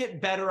 Like, let's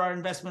get better our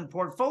investment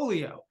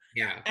portfolio.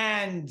 Yeah.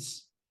 And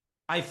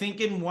I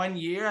think in 1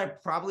 year, I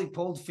probably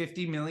pulled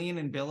 50 million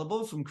in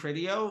billable from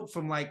Criteo,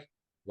 from like,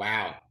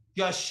 wow,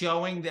 just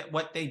showing that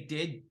what they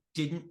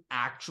didn't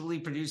actually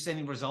produce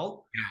any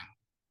result. Yeah.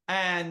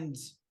 And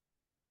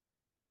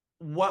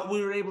what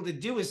we were able to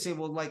do is say,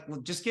 well,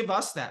 just give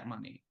us that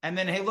money. And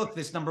then, hey, look,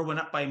 this number went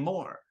up by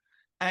more.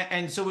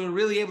 And so we were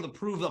really able to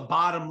prove a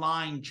bottom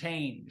line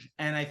change.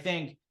 And I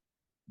think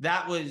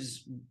that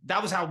was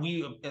how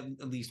we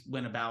at least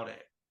went about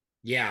it.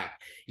 Yeah.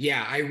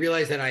 Yeah. I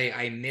realized that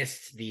I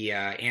missed the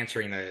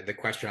answering the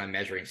question on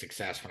measuring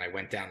success when I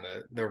went down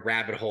the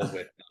rabbit hole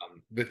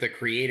with the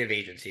creative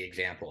agency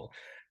example.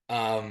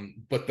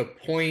 But the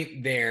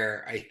point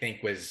there, I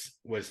think, was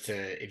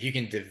to, if you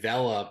can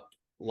develop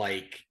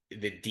like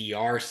the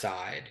DR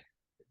side,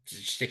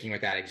 sticking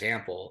with that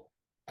example,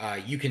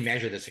 you can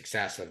measure the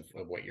success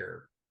of what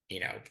you're,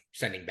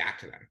 sending back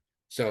to them.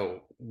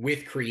 So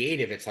with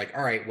creative, it's like,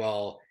 all right,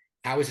 well,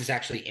 how is this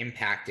actually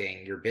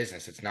impacting your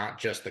business? It's not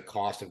just the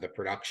cost of the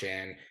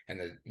production and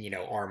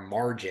our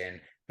margin,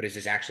 but is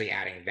this actually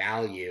adding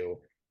value?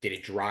 Did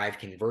it drive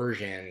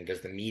conversion?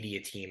 Does the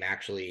media team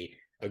actually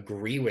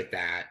agree with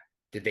that?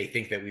 Did they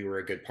think that we were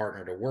a good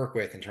partner to work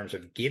with in terms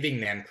of giving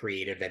them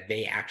creative that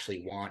they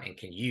actually want and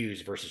can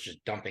use versus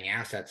just dumping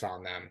assets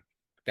on them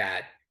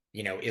that,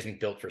 isn't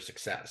built for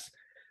success?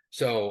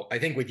 So I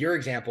think with your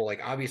example,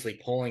 like obviously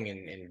pulling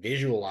and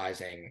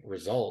visualizing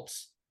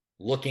results,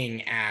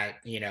 looking at,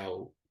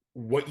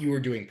 what you were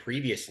doing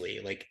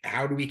previously, like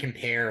how do we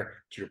compare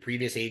to your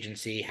previous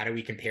agency? How do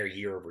we compare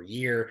year over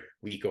year,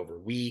 week over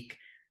week,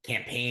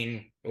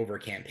 campaign over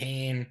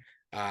campaign?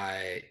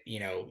 The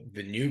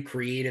new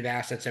creative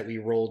assets that we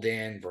rolled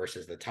in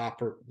versus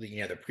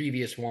the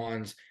previous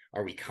ones.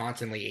 Are we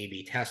constantly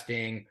A/B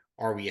testing?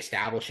 Are we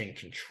establishing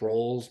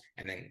controls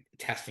and then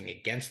testing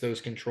against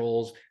those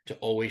controls to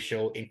always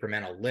show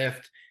incremental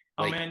lift?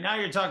 Oh man, now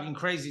you're talking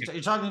crazy.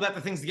 You're talking about the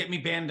things that get me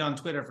banned on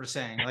Twitter for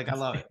saying. Like, I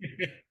love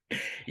it.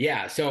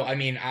 Yeah. So, I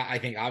mean, I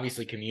think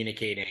obviously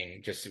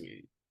communicating just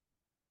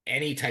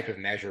any type of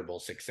measurable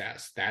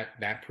success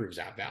that proves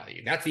out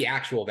value. That's the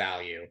actual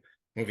value,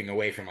 moving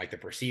away from like the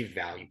perceived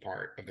value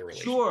part of the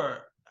relationship. Sure.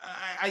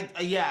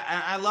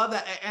 Yeah, I love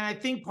that. And I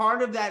think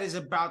part of that is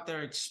about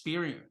their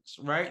experience,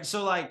 right?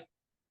 So like,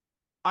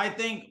 I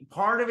think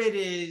part of it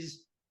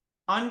is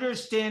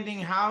understanding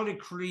how to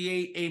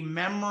create a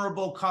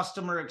memorable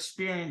customer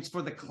experience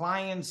for the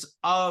clients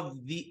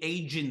of the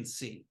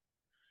agency.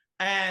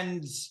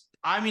 And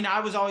I mean,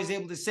 I was always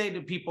able to say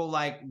to people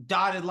like,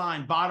 dotted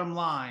line, bottom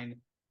line,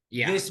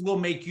 this will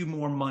make you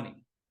more money.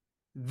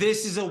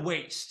 This is a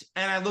waste.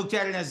 And I looked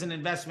at it as an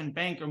investment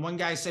banker. One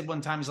guy said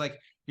one time, he's like,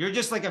 you're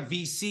just like a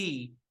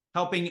VC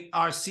helping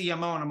our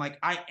CMO. And I'm like,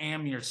 I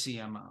am your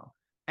CMO.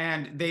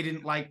 And they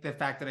didn't like the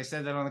fact that I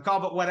said that on the call,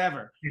 but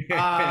whatever.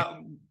 I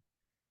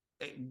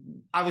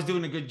was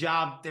doing a good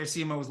job. Their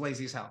CMO was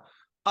lazy as hell.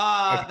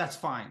 Okay. That's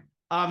fine.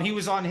 He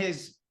was on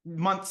his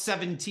month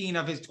 17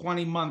 of his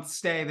 20-month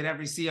stay that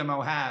every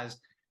CMO has.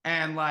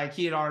 And like,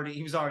 he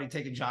was already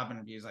taking job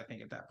interviews, I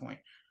think, at that point.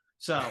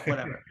 So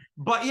whatever.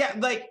 But yeah,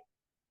 like,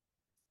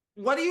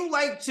 what do you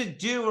like to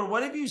do, or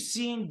what have you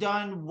seen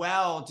done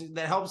well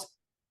that helps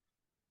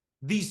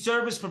these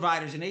service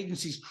providers and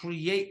agencies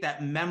create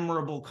that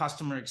memorable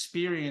customer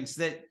experience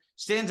that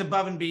stands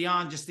above and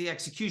beyond just the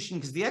execution?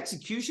 Because the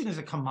execution is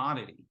a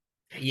commodity.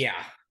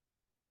 Yeah.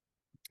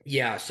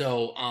 Yeah.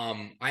 So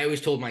I always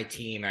told my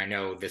team, I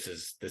know this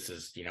is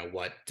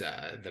what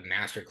the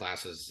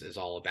masterclass is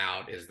all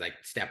about, is like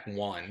step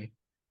one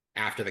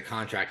after the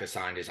contract is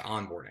signed is the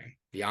onboarding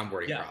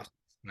process.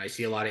 And I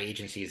see a lot of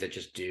agencies that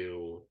just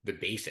do the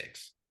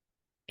basics.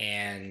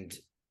 And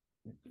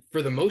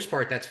for the most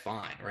part, that's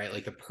fine, right?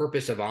 Like the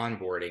purpose of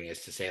onboarding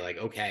is to say like,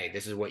 okay,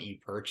 this is what you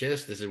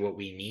purchased. This is what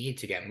we need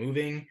to get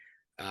moving.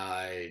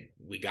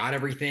 We got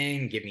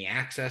everything. Give me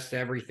access to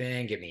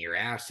everything. Give me your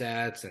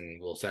assets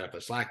and we'll set up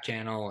a Slack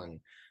channel and,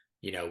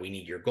 we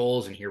need your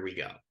goals and here we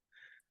go.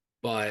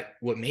 But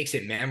what makes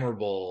it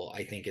memorable,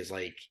 I think, is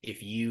like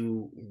if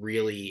you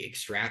really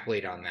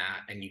extrapolate on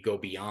that and you go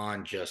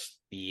beyond just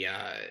the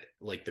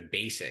like the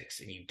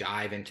basics and you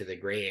dive into the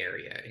gray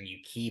area and you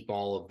keep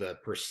all of the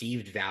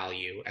perceived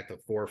value at the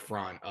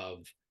forefront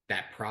of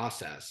that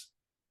process,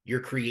 you're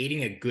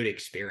creating a good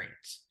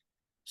experience.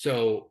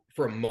 So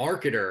for a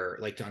marketer,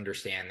 like to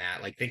understand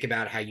that, like think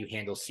about how you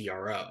handle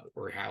CRO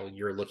or how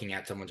you're looking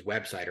at someone's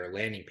website or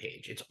landing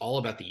page. It's all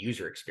about the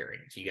user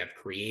experience. You have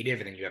creative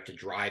and then you have to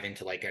drive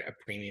into like a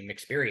premium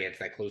experience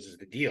that closes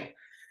the deal.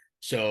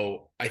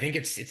 So I think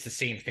it's the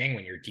same thing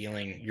when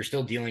you're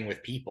still dealing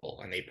with people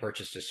and they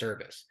purchased a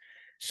service.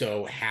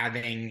 So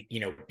having,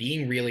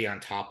 being really on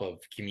top of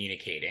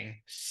communicating,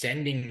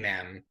 sending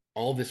them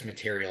all this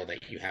material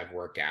that you have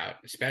worked out,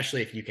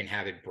 especially if you can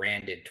have it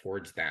branded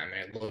towards them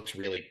and it looks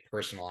really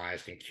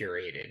personalized and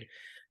curated.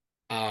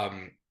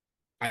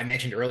 I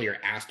mentioned earlier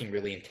asking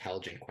really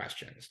intelligent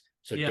questions.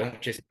 So don't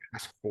just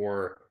ask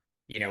for,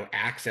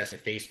 access to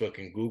Facebook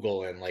and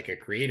Google and like a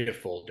creative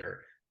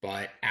folder,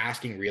 but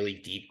asking really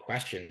deep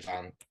questions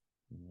on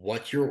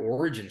what's your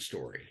origin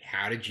story?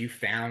 How did you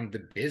found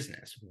the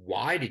business?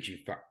 Why did you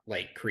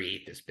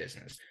create this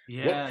business?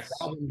 What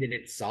problem did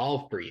it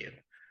solve for you?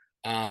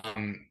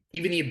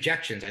 Even the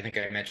objections, I think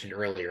I mentioned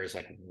earlier, is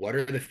like, what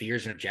are the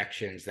fears and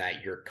objections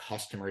that your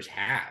customers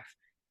have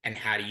and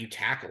how do you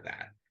tackle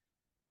that?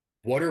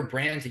 What are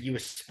brands that you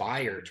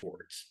aspire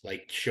towards?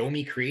 Like, show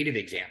me creative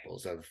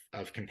examples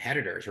of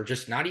competitors, or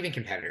just not even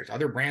competitors,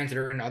 other brands that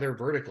are in other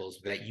verticals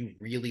that you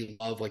really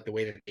love, like the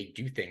way that they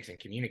do things and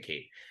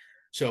communicate.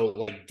 So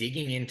like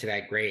digging into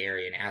that gray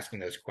area and asking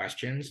those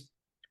questions,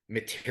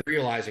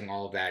 materializing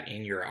all of that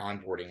in your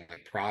onboarding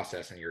like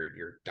process and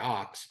your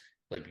docs,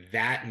 like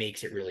that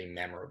makes it really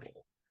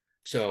memorable.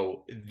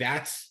 So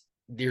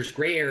there's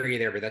gray area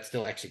there, but that's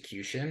still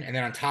execution. And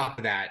then on top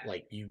of that,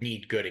 like you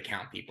need good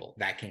account people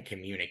that can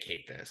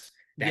communicate this,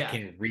 that Yeah.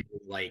 can really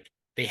like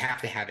they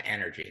have to have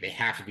energy. They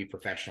have to be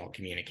professional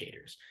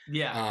communicators.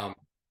 Yeah.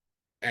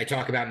 I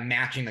talk about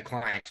matching the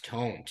client's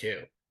tone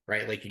too,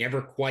 right? Like you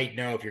never quite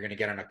know if you're going to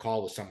get on a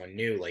call with someone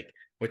new, like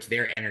what's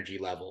their energy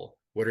level?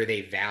 What do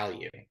they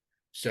value?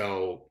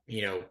 So,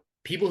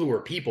 people who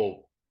are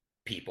people,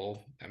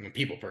 I'm a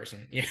people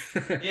person. Yeah.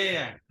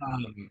 Yeah.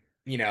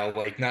 Yeah.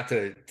 Like not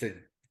to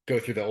go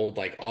through the old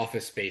like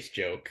office space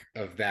joke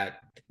of that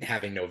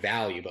having no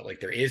value, but like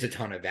there is a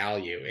ton of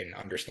value in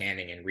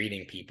understanding and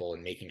reading people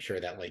and making sure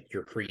that like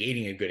you're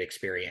creating a good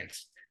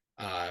experience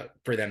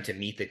for them to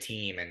meet the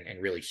team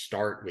and really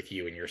start with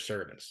you in your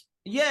service.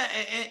 Yeah,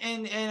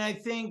 and I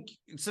think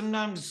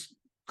sometimes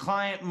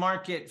client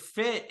market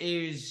fit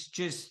is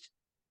just,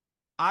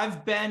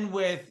 I've been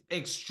with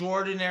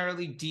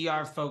extraordinarily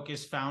DR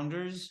focused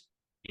founders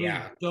who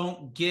Yeah.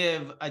 don't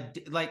give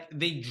like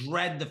they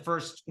dread the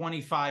first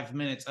 25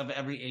 minutes of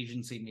every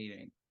agency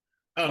meeting.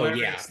 Oh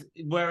yeah.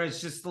 Where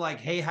it's just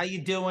like, hey, how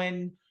you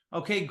doing?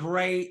 Okay,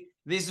 great.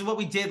 This is what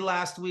we did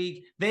last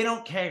week. They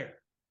don't care.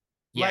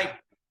 Yeah. Like,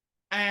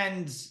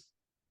 and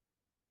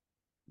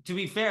to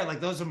be fair, like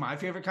those are my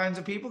favorite kinds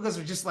of people because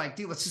they're just like,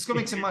 dude, let's just go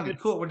make some money.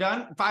 Cool, we're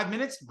done. 5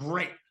 minutes,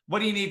 great. What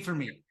do you need from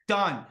me?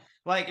 Done.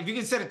 Like if you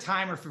can set a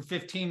timer for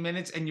 15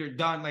 minutes and you're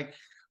done. Like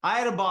I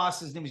had a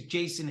boss, his name was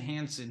Jason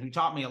Hansen, who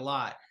taught me a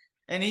lot.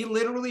 And he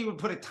literally would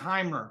put a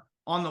timer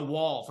on the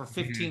wall for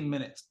 15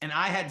 minutes. And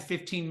I had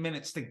 15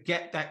 minutes to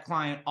get that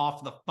client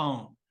off the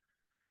phone.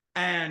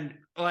 And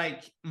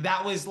like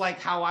that was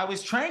like how I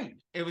was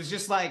trained. It was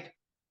just like,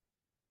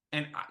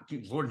 and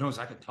Lord knows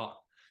I could talk.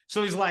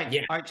 So he's like,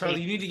 all right,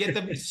 Charlie, you need to get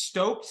them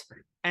stoked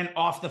and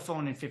off the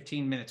phone in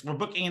 15 minutes. We're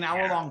booking an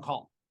hour-long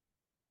call.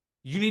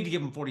 You need to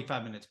give them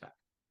 45 minutes back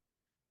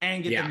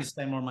and get them to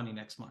spend more money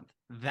next month.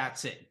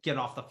 That's it. Get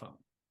off the phone.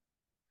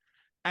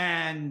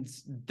 And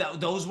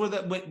those were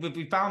if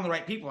we found the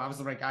right people, I was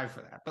the right guy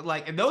for that. But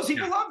like, and those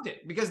people loved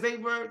it because they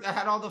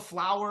had all the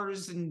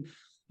flowers and,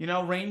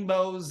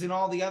 rainbows and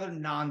all the other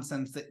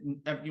nonsense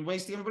that you're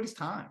wasting everybody's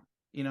time.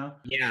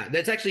 Yeah,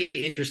 that's actually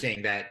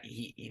interesting that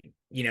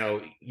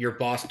your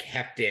boss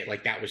kept it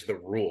like that was the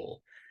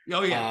rule.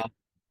 Oh yeah.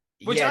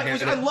 Which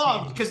I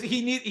loved because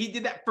he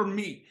did that for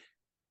me.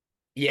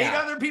 Yeah.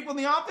 8 other people in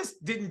the office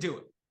didn't do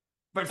it.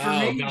 But for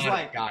me, he was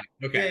like,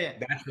 okay,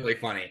 that's really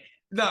funny.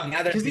 No,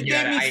 because he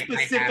gave me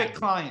specific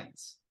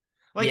clients.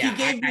 Like he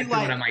gave me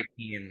like on my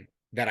team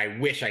that I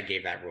wish I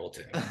gave that rule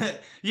to.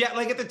 Yeah,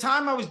 like at the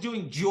time I was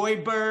doing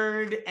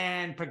Joybird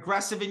and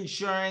Progressive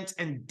Insurance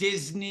and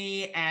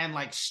Disney and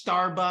like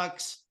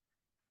Starbucks.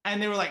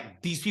 And they were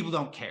like, these people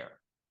don't care.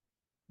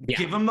 Yeah.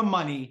 Give them the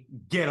money,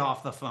 get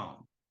off the phone.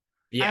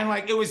 Yeah. And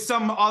like it was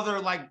some other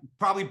like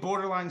probably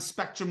borderline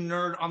spectrum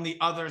nerd on the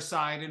other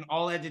side. And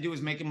all I had to do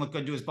was make him look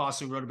good to his boss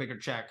who wrote a bigger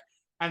check.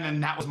 And then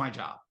that was my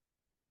job.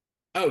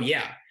 Oh,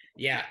 yeah.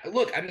 Yeah.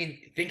 Look, I mean,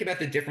 think about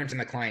the difference in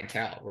the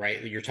clientele,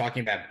 right? You're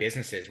talking about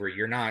businesses where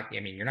you're not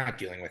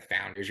dealing with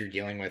founders. You're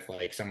dealing with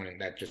like someone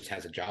that just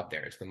has a job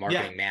there. It's the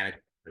marketing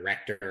manager,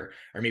 director,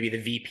 or maybe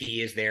the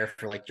VP is there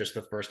for like just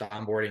the first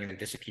onboarding and then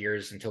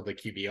disappears until the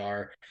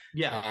QBR.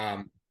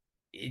 Yeah.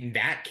 In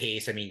that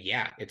case, I mean,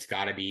 yeah, it's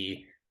got to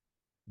be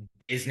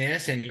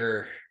business, and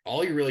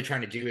all you're really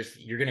trying to do is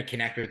you're going to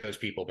connect with those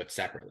people, but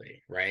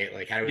separately, right?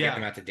 Like how do we get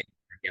them out to dinner,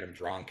 get them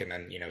drunk, and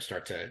then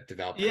start to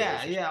develop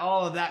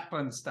all of that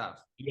fun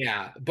stuff.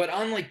 Yeah, but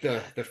on like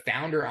the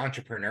founder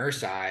entrepreneur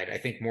side, I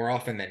think more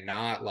often than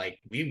not, like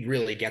we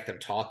really get them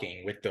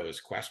talking with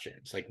those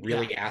questions, like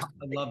really ask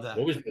them, I love that.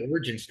 What was the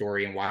origin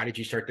story and why did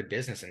you start the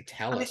business, and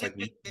tell us, like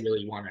we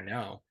really want to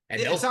know. And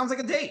it sounds like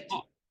a date.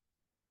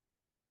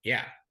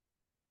 Yeah.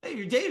 Hey,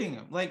 you're dating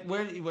them. Like,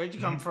 where'd you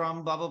come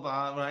from? Blah, blah,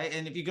 blah. Right.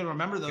 And if you can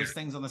remember those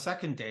things on the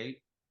second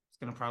date, it's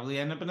going to probably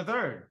end up in a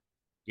third.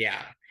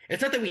 Yeah.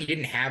 It's not that we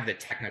didn't have the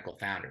technical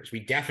founders.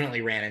 We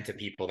definitely ran into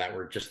people that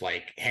were just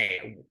like,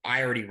 hey,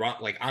 I already run,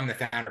 like I'm the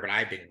founder, but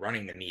I've been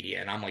running the media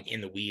and I'm like in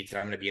the weeds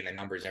and I'm going to be in the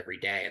numbers every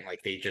day. And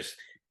like,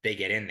 they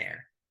get in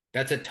there.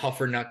 That's a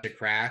tougher nut to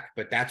crack,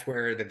 but that's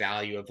where the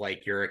value of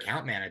like your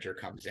account manager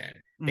comes in.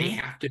 They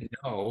have to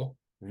know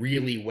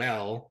really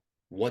well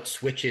what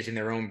switches in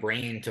their own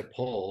brain to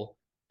pull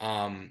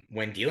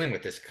when dealing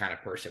with this kind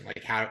of person.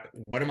 Like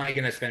what am I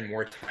going to spend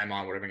more time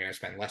on? What am I going to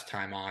spend less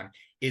time on?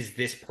 Is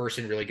this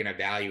person really going to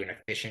value an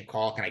efficient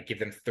call? Can I give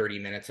them 30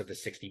 minutes of the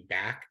 60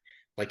 back?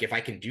 Like if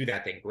I can do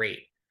that, then great.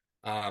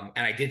 And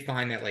I did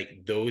find that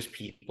like those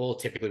people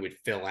typically would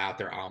fill out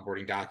their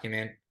onboarding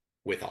document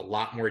with a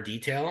lot more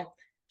detail.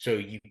 So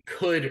you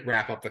could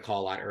wrap up the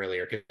call a lot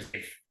earlier because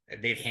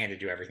they've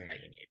handed you everything that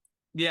you need.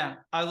 Yeah,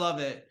 I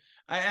love it.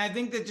 I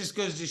think that just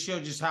goes to show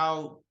just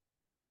how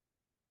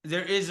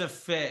there is a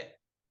fit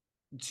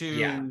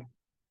to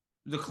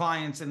the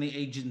clients and the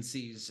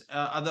agencies.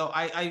 Although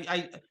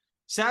I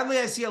sadly,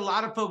 I see a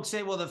lot of folks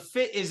say, well, the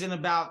fit isn't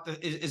about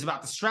is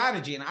about the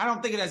strategy. And I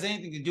don't think it has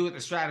anything to do with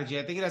the strategy.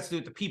 I think it has to do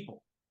with the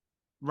people,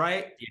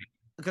 right? Yeah.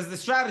 Because the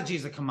strategy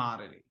is a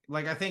commodity.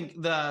 Like, I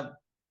think the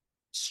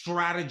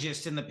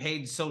strategist in the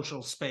paid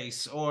social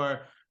space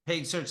or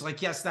paid search,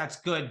 like, yes, that's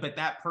good, but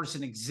that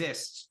person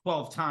exists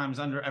 12 times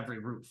under every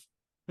roof.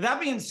 But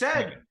that being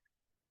said,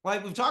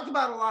 like, we've talked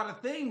about a lot of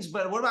things,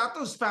 but what about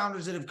those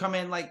founders that have come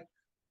in? Like,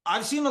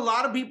 I've seen a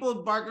lot of people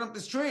barking up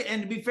this tree,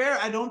 and to be fair,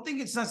 I don't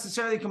think it's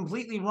necessarily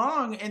completely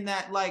wrong in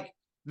that, like,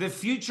 the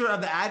future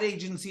of the ad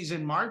agencies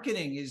and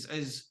marketing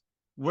is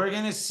we're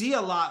going to see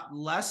a lot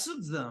less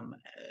of them.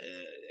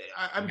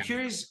 I'm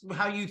curious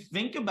how you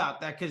think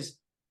about that, because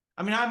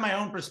I mean, I have my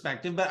own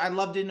perspective, but I'd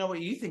love to know what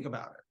you think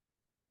about it.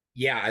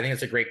 Yeah, I think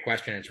it's a great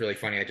question. It's really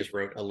funny. I just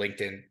wrote a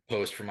LinkedIn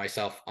post for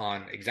myself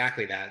on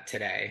exactly that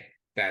today.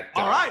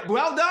 All right,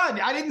 well done.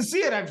 I didn't see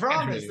it. I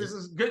promise. This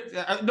is good.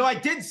 No, I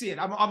did see it.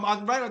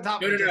 I'm right on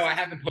top. No, I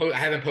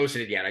haven't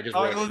posted it yet. I just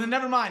wrote well, then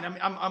never mind.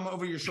 I'm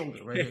over your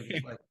shoulder, right here,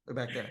 just like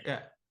back there. Yeah.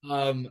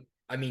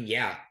 I mean,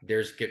 yeah,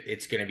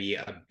 it's going to be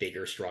a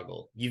bigger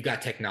struggle. You've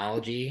got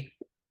technology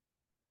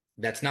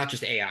that's not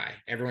just AI.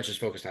 Everyone's just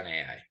focused on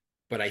AI,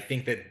 but I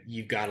think that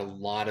you've got a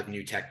lot of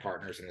new tech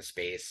partners in the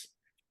space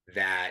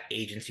that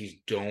agencies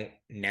don't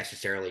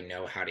necessarily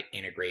know how to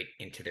integrate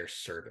into their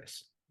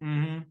service.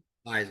 Mm-hmm.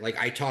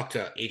 I talk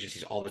to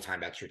agencies all the time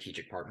about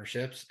strategic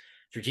partnerships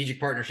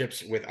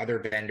with other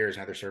vendors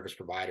and other service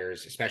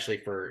providers, especially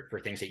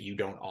for things that you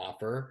don't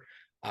offer,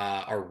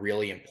 are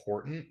really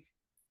important.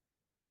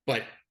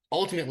 But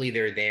ultimately,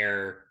 they're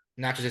there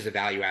not just as a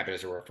value add, but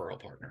as a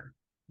referral partner.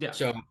 Yeah.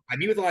 So I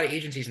meet with a lot of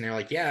agencies, and they're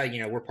like,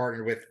 "Yeah, we're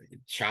partnered with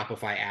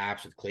Shopify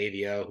apps, with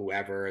Klaviyo,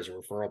 whoever, as a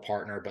referral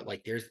partner." But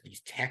like, there's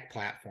these tech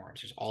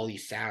platforms, there's all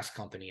these SaaS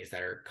companies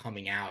that are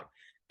coming out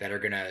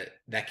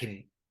that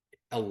can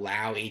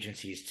allow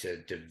agencies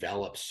to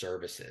develop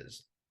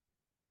services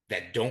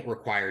that don't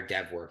require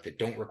dev work, that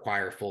don't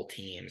require full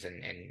teams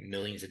and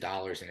millions of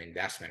dollars in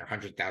investment or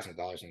hundreds of thousands of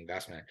dollars in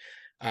investment.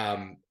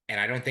 And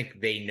I don't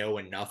think they know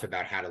enough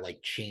about how to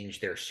like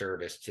change their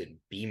service to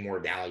be more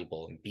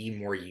valuable and be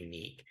more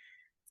unique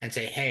and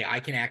say, hey, I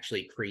can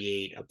actually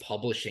create a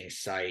publishing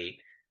site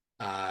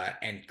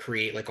and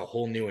create like a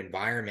whole new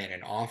environment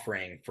and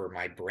offering for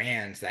my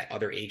brands that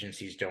other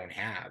agencies don't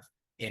have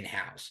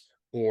in-house,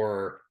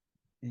 or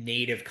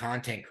native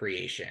content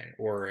creation,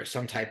 or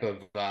some type of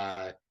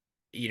I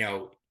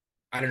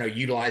don't know,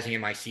 utilizing in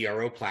my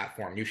CRO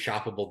platform new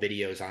shoppable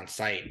videos on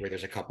site where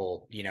there's a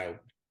couple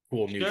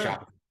cool new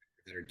shoppable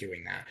that are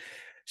doing that.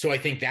 So I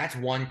think that's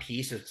one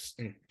piece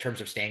in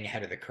terms of staying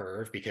ahead of the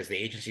curve, because the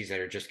agencies that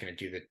are just going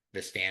to do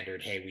the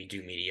standard, hey, we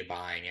do media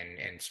buying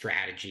and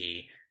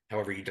strategy,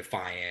 however you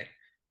define it,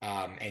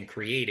 and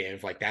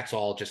creative, like that's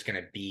all just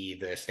going to be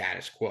the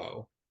status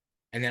quo.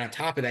 And then on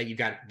top of that, you've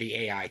got the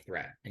AI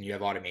threat and you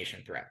have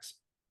automation threats.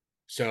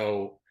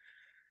 So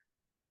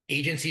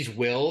agencies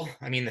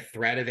the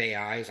threat of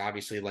AI is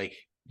obviously like,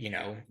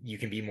 you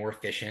can be more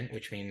efficient,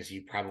 which means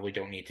you probably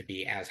don't need to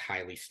be as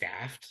highly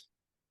staffed.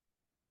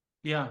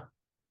 Yeah.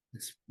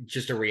 It's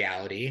just a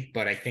reality.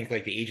 But I think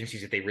like the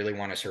agencies, if they really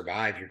want to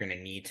survive, you're going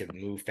to need to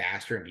move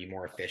faster and be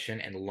more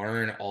efficient and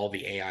learn all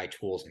the AI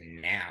tools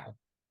now,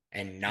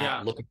 and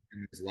not look at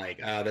them as like,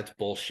 oh, that's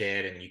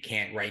bullshit, and you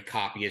can't write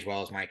copy as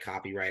well as my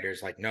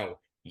copywriters. Like, no,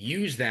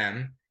 use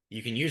them.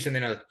 You can use them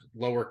in a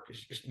lower,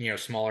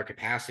 smaller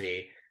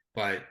capacity,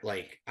 but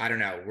like, I don't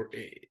know,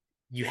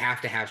 you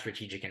have to have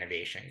strategic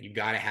innovation. You've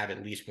got to have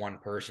at least one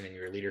person in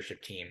your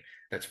leadership team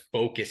that's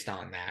focused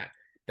on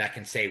that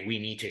can say, we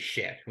need to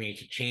shift. We need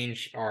to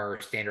change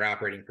our standard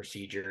operating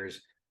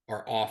procedures,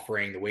 our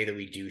offering, the way that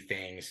we do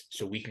things,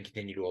 so we can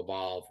continue to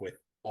evolve with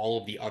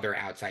all of the other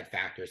outside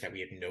factors that we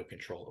have no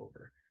control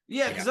over.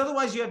 Yeah, because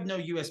otherwise you have no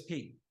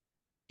USP.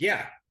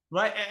 Yeah.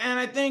 Right. And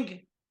I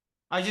think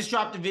I just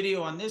dropped a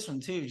video on this one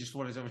too, just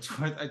what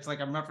it's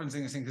like I'm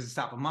referencing this thing because it's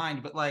top of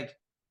mind, but like,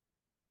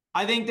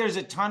 I think there's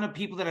a ton of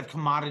people that have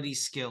commodity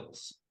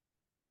skills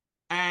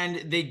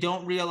and they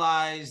don't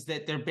realize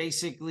that they're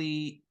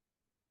basically,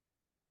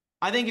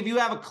 I think if you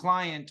have a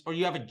client or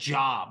you have a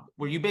job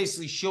where you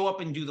basically show up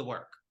and do the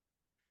work,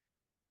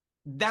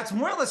 that's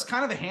more or less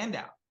kind of a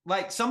handout.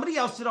 Like somebody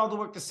else did all the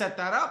work to set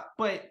that up,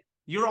 but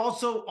you're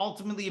also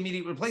ultimately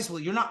immediately replaceable.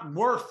 You're not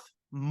worth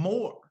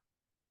more.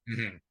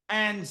 Mm-hmm.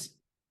 And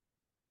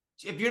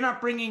if you're not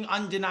bringing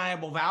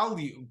undeniable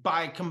value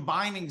by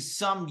combining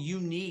some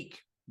unique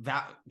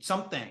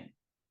something,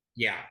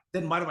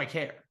 then why do I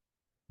care?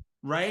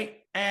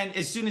 Right. And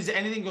as soon as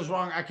anything goes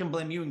wrong, I can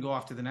blame you and go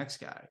off to the next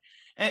guy.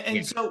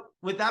 And so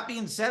with that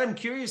being said, I'm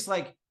curious,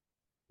 like,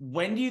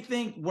 when do you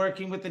think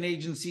working with an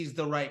agency is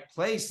the right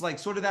place? Like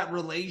sort of that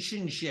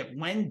relationship,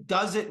 when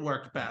does it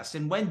work best?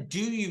 And when do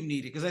you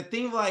need it? Because I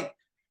think like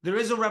there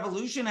is a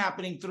revolution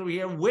happening through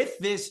here with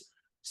this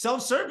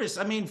self-service.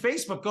 I mean,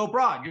 Facebook, go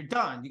broad, you're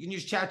done. You can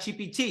use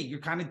ChatGPT, you're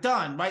kind of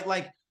done, right?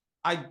 Like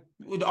I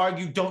would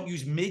argue don't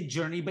use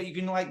Midjourney, but you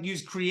can like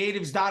use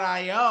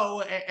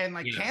creatives.io and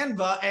like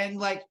Canva, and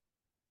like,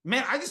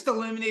 man, I just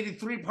eliminated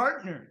 3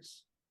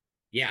 partners.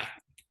 Yeah.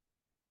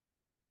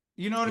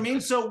 You know what I mean?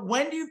 So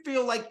when do you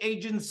feel like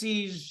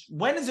agencies,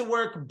 when does it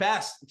work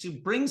best to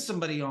bring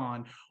somebody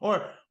on,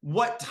 or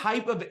what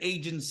type of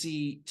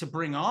agency to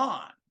bring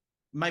on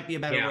might be a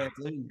better way Yeah. of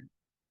doing it?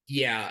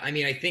 Yeah, I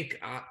mean, I think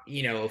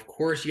of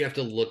course you have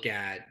to look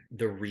at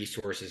the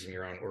resources in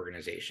your own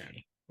organization.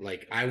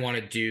 Like I want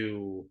to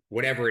do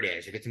whatever it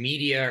is. If it's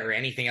media or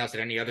anything else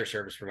that any other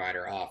service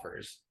provider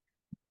offers,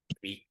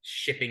 be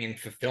shipping and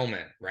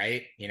fulfillment,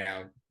 right?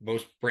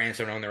 Most brands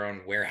don't own their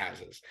own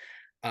warehouses.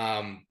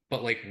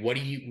 But like what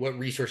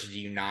resources do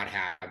you not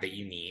have that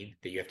you need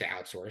that you have to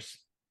outsource?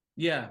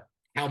 Yeah.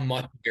 How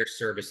much of their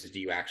services do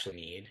you actually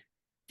need?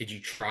 Did you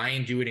try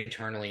and do it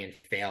internally and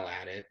fail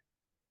at it?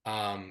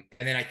 And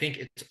then I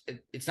think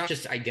it's not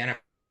just identifying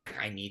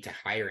I need to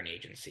hire an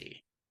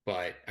agency,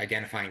 but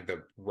identifying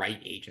the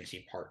right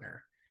agency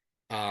partner.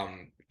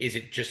 Is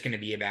it just going to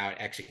be about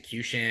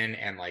execution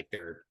and like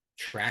their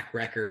track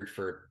record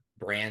for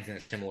brands in a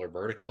similar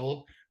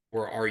vertical,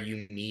 or are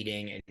you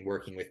meeting and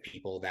working with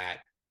people that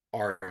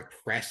are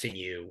impressing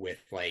you with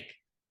like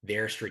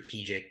their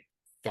strategic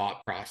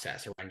thought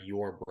process around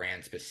your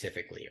brand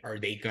specifically? Are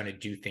they going to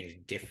do things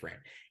different,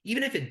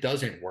 even if it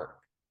doesn't work,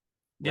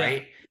 Yeah.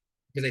 right?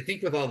 Because I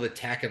think with all the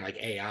tech and like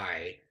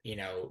AI,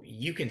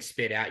 you can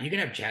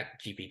have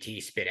Chat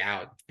GPT spit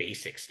out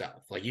basic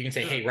stuff. Like you can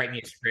say, hey, write me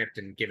a script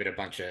and give it a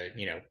bunch of,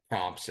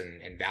 prompts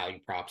and value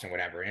props and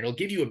whatever. And it'll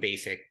give you a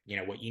basic,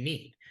 what you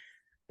need.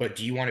 But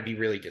do you want to be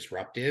really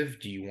disruptive?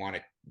 Do you want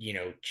to,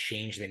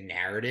 change the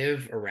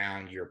narrative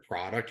around your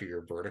product or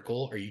your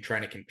vertical? Are you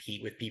trying to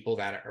compete with people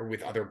that are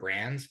with other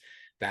brands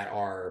that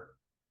are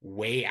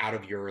way out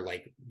of your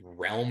like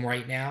realm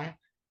right now?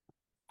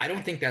 I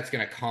don't think that's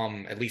going to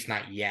come, at least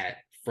not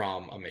yet,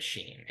 from a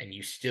machine. And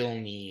you still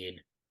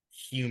need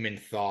human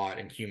thought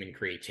and human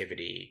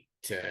creativity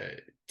to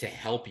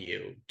help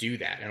you do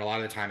that. And a lot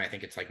of the time, I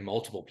think it's like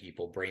multiple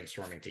people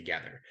brainstorming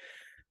together.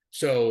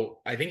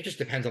 So I think it just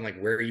depends on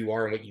like where you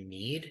are and what you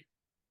need.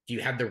 Do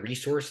you have the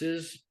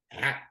resources?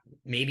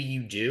 Maybe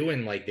you do,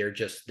 and like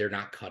they're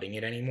not cutting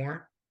it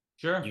anymore.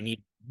 Sure. You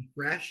need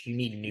fresh, you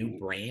need new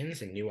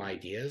brains and new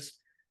ideas.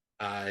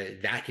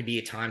 That could be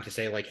a time to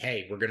say like,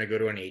 hey, we're going to go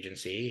to an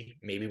agency.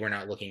 Maybe we're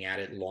not looking at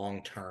it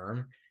long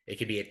term. It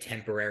could be a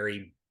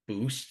temporary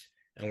boost,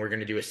 and we're going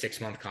to do a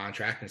 6-month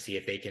contract and see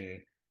if they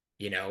can,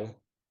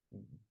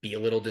 be a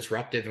little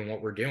disruptive in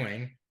what we're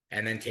doing,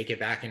 and then take it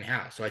back in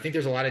house. So I think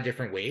there's a lot of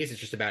different ways.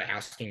 It's just about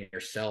asking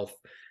yourself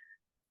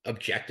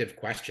objective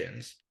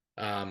questions,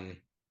 and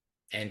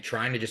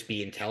trying to just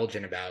be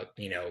intelligent about,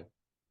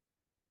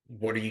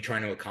 what are you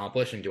trying to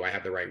accomplish, and do I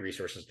have the right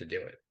resources to do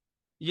it?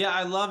 Yeah,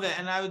 I love it.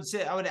 And I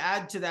would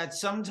add to that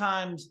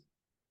sometimes,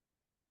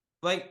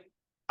 like,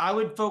 I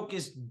would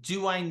focus,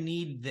 do I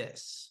need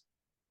this?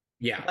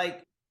 Yeah.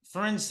 Like,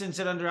 for instance,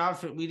 at Under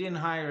Outfit, we didn't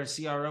hire a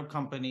CRO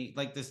company.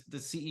 Like the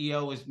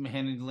CEO was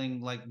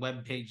handling like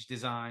web page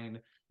design.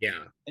 Yeah.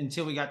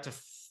 Until we got to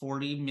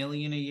 40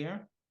 million a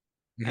year.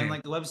 Mm-hmm. And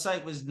like the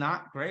website was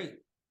not great.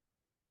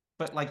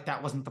 But like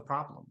that wasn't the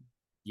problem.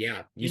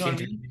 Yeah. It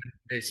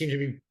seems to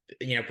be,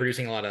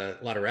 producing a lot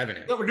of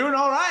revenue. Yeah, we're doing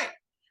all right.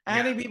 And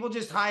I think people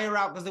just hire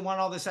out because they want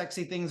all the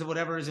sexy things of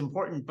whatever is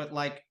important. But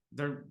like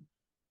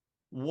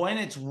when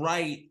it's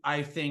right,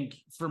 I think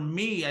for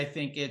me,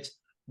 it's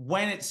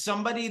when it's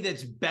somebody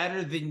that's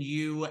better than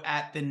you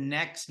at the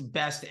next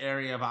best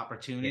area of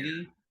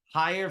opportunity,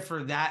 hire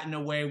for that in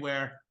a way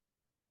where,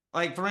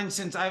 like, for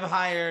instance, I've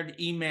hired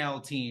email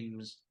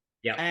teams.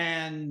 Yeah.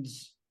 And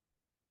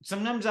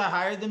sometimes I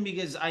hired them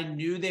because I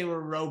knew they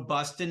were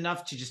robust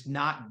enough to just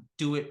not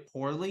do it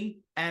poorly.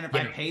 And if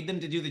I paid them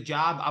to do the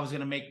job, I was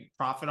going to make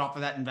profit off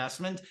of that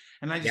investment.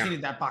 And I just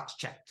needed that box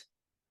checked.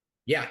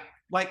 Yeah.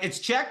 Like, it's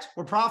checked.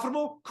 We're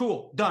profitable.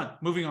 Cool. Done.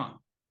 Moving on.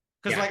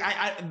 Because like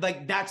I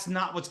like that's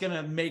not what's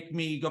gonna make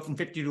me go from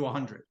 50 to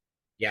 100.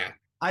 Yeah.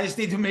 I just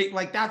need to make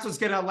like that's what's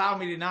gonna allow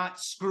me to not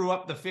screw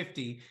up the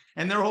 50.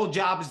 And their whole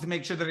job is to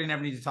make sure that I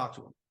never need to talk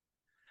to them.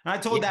 And I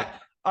told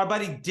that our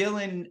buddy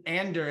Dylan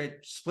Ander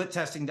at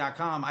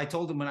splittesting.com, I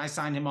told him when I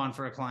signed him on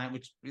for a client,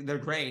 which they're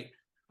great,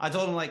 I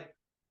told him like,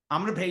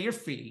 I'm gonna pay your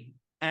fee,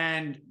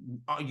 and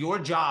your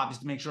job is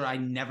to make sure I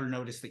never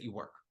notice that you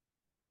work.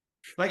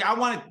 Like I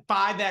want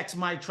 5x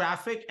my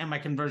traffic and my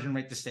conversion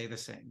rate to stay the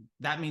same.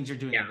 That means you're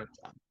doing a good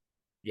job.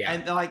 Yeah.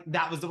 And like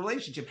that was the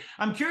relationship.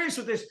 I'm curious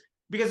with this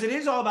because it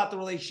is all about the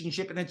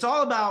relationship, and it's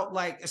all about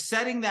like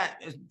setting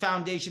that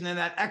foundation and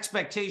that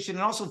expectation,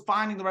 and also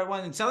finding the right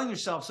one and selling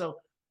yourself. So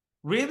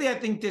really, I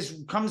think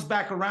this comes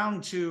back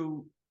around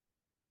to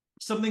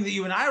something that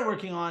you and I are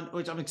working on,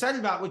 which I'm excited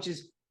about, which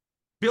is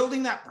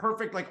building that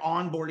perfect like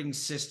onboarding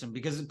system,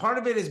 because part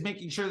of it is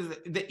making sure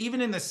that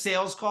even in the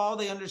sales call,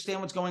 they understand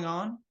what's going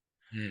on.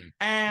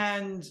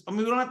 And I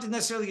mean, we don't have to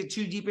necessarily get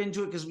too deep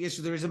into it because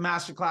there is a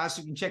masterclass.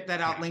 You can check that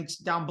out, links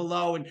down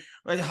below, and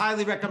I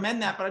highly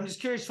recommend that. But I'm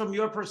just curious from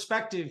your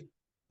perspective,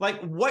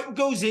 like what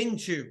goes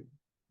into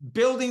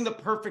building the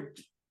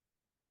perfect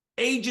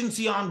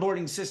agency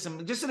onboarding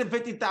system, just at a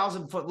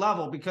 50,000 foot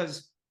level,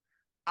 because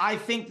I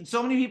think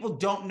so many people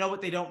don't know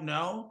what they don't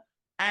know.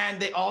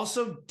 and they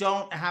also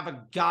don't have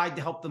a guide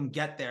to help them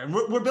get there. And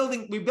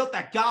we built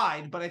that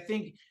guide, but I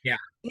think Yeah.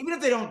 even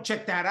if they don't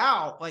check that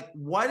out, like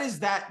what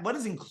is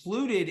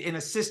included in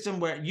a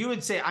system where you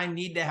would say, I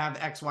need to have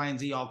X, Y, and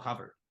Z all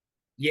covered?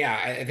 Yeah,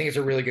 I think it's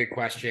a really good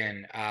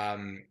question.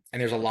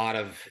 And there's a lot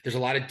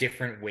of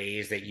different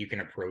ways that you can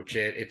approach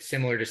it. It's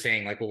similar to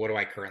saying like, well, what do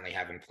I currently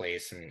have in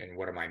place and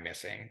what am I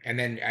missing? And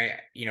then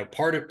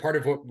part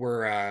of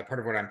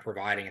what I'm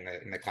providing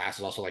in the class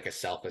is also like a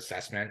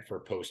self-assessment for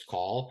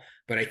post-call.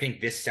 But I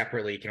think this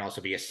separately can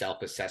also be a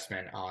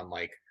self-assessment on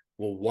like,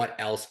 well, what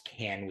else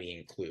can we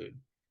include?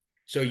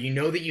 So you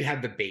know that you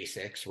have the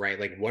basics, right?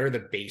 Like what are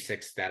the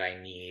basics that I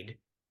need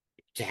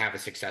to have a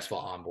successful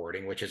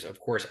onboarding, which is of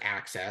course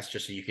access,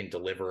 just so you can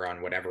deliver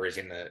on whatever is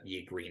in the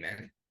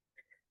agreement.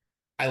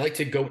 I like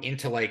to go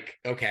into like,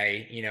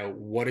 okay,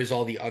 what is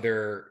all the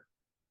other,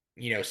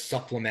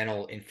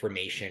 supplemental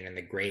information in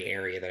the gray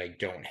area that I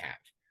don't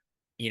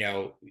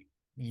have?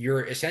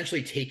 You're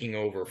essentially taking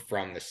over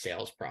from the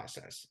sales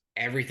process.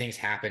 Everything's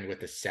happened with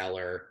the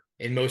seller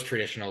in most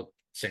traditional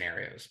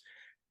scenarios.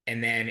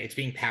 And then it's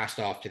being passed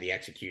off to the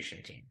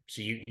execution team.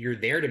 So you're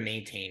there to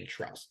maintain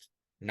trust.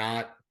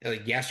 Not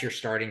like, yes, you're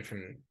starting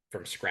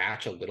from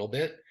scratch a little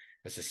bit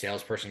as the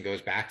salesperson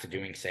goes back to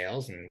doing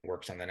sales and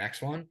works on the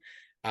next one.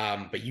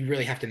 But you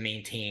really have to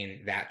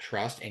maintain that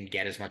trust and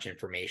get as much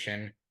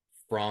information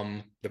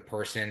from the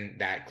person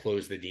that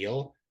closed the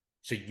deal,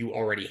 so you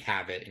already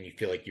have it and you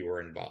feel like you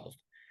were involved.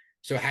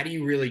 So how do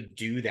you really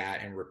do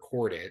that and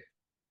record it?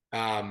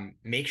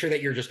 Make sure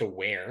that you're just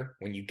aware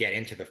when you get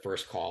into the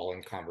first call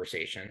and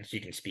conversation so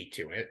you can speak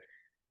to it.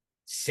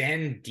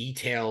 Send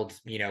detailed,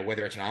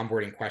 whether it's an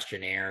onboarding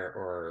questionnaire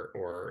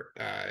or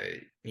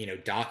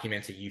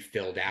documents that you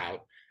filled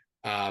out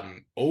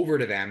over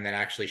to them that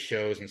actually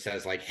shows and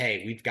says like,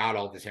 hey, we've got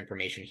all this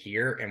information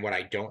here, and what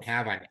I don't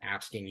have, I'm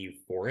asking you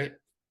for it.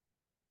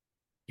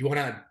 You want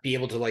to be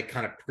able to like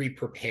kind of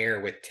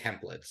pre-prepare with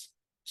templates.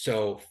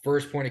 So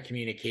first point of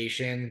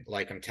communication,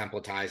 like I'm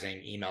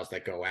templatizing emails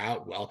that go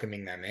out,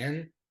 welcoming them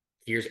in.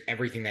 Here's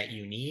everything that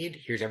you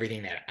need. Here's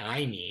everything that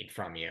I need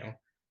from you.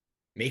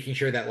 Making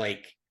sure that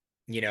like,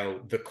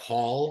 the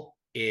call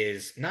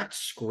is not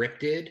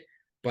scripted,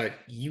 but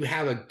you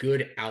have a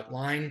good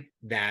outline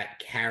that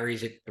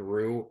carries it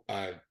through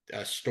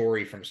a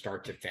story from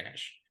start to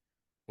finish.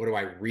 What do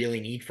I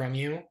really need from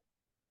you?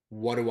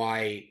 What do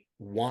I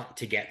want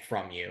to get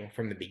from you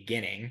from the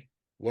beginning?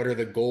 What are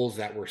the goals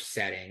that we're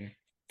setting?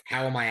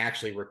 How am I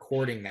actually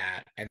recording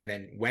that? And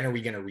then when are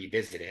we going to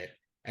revisit it?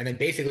 And then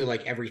basically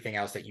like everything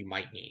else that you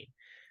might need.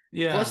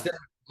 Yeah. Plus the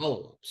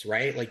follow-ups,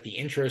 right? Like the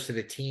intros to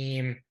the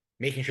team,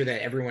 making sure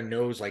that everyone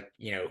knows like,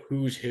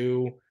 who's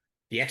who,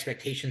 the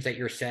expectations that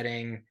you're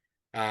setting.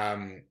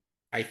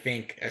 I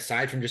think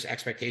aside from just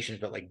expectations,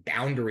 but like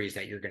boundaries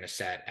that you're going to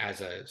set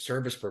as a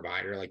service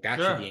provider, like that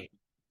should be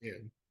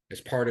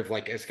as part of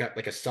like, it's got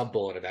like a sub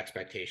bullet of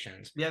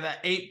expectations. Yeah, that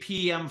 8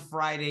 p.m.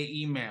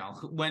 Friday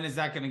email. When is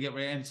that going to get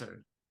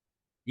answered?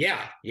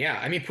 Yeah.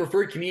 I mean,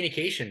 preferred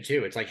communication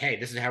too. It's like, hey,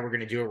 this is how we're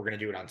going to do it. We're going to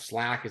do it on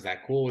Slack. Is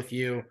that cool with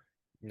you?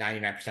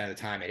 99% of the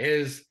time it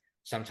is.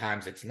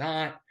 Sometimes it's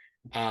not.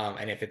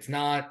 And if it's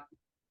not,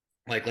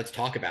 like, let's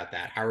talk about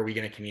that. How are we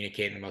going to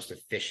communicate in the most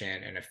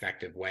efficient and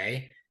effective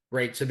way?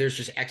 Right. So there's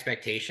just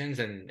expectations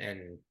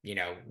and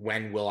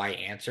when will I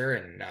answer?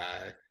 And,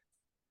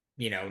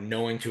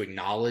 knowing to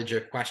acknowledge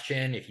a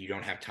question if you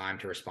don't have time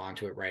to respond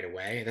to it right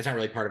away. That's not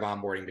really part of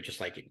onboarding, but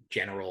just like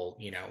general,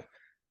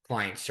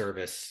 client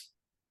service.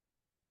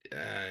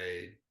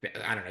 I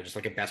don't know, just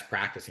like a best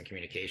practice in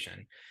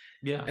communication.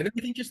 Yeah. And then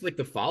I think just like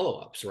the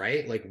follow-ups,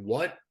 right? Like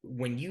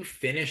when you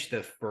finish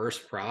the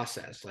first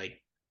process,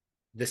 like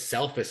the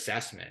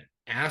self-assessment,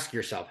 ask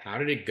yourself, how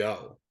did it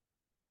go?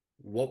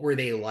 What were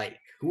they like?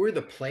 Who are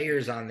the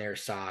players on their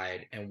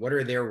side and what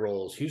are their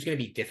roles? Who's going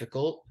to be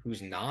difficult?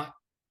 Who's not?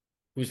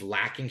 Who's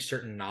lacking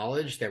certain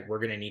knowledge that we're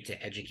going to need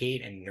to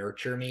educate and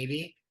nurture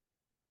maybe?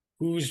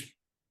 Who's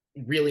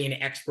really an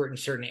expert in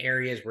certain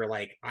areas where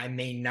like I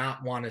may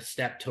not want to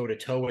step toe to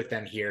toe with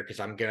them here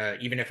because I'm gonna,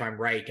 even if I'm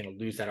right, gonna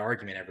lose that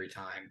argument every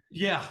time.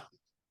 Yeah.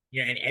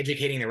 And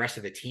educating the rest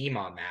of the team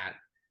on that.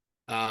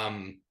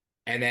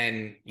 And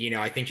then,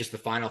 I think just the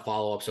final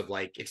follow-ups of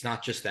like, it's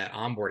not just that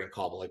onboarding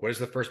call, but like, what does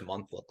the first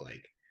month look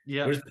like?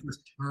 Yeah. What does the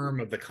first term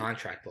of the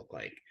contract look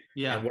like?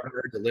 Yeah. And what are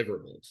our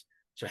deliverables?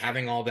 So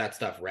having all that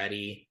stuff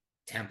ready,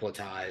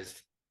 templatized,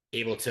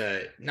 able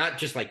to not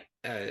just like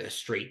a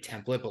straight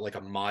template, but like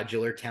a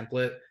modular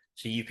template,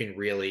 so you can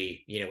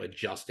really,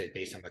 adjust it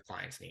based on the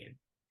client's need.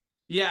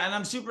 Yeah, and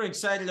I'm super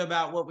excited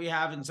about what we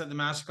have inside the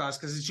masterclass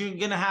because you're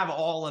going to have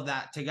all of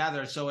that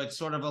together. So it's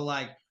sort of a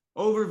like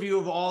overview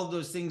of all of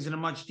those things in a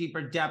much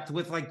deeper depth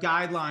with like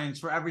guidelines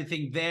for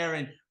everything there.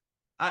 And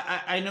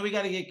I know we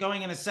got to get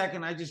going in a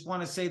second. I just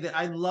want to say that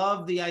I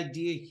love the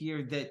idea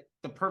here that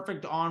the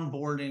perfect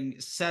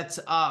onboarding sets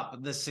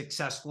up the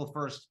successful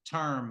first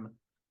term,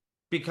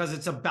 because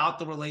it's about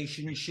the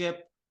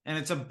relationship and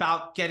it's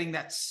about getting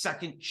that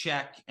second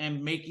check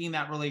and making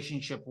that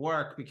relationship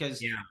work.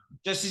 Because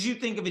just as you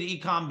think of an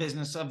e-com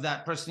business of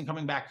that person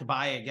coming back to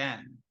buy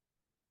again,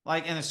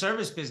 Like in a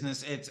service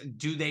business, it's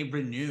do they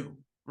renew,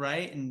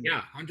 right? And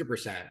Yeah,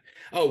 100%.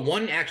 Oh,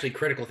 one actually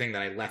critical thing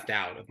that I left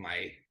out of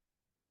my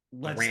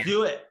let's rant,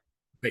 do it.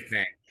 big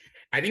thing.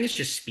 I think it's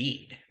just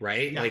speed,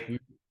 right? Yeah. Like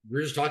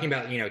we're just talking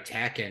about,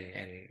 tech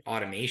and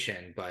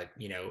automation, but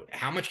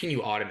how much can you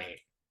automate?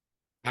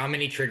 How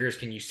many triggers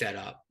can you set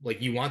up?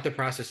 Like you want the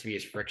process to be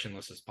as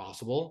frictionless as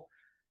possible.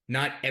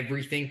 Not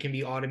everything can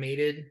be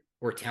automated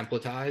or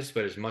templatized,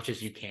 but as much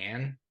as you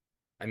can.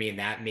 I mean,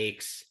 that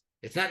makes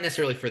it's not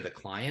necessarily for the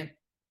client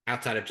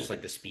outside of just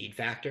like the speed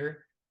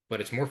factor,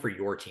 but it's more for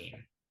your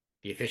team,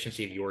 the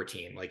efficiency of your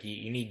team. Like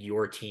you need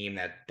your team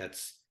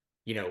that's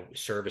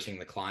servicing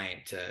the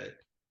client to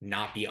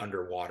not be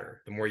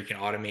underwater. The more you can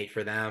automate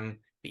for them,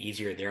 the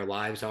easier their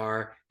lives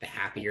are, the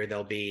happier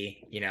they'll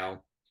be,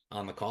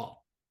 on the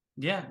call.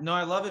 Yeah, no,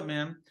 I love it,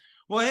 man.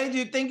 Well, hey,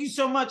 dude, thank you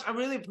so much. I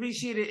really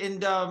appreciate it.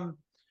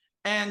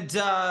 And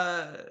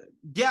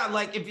yeah,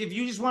 like if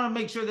you just want to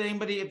make sure that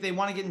anybody, if they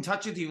want to get in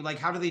touch with you, like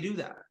how do they do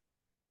that?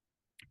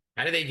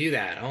 How do they do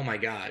that? Oh my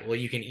God. Well,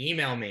 you can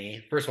email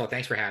me. First of all,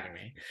 thanks for having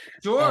me.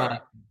 Sure.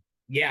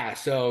 Yeah,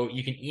 so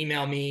you can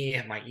email me.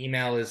 My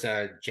email is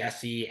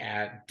Jesse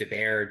at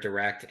DeBear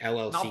Direct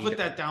I'll LLC. put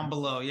that down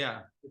below. Yeah.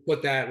 We'll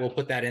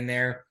put that in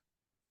there.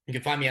 You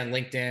can find me on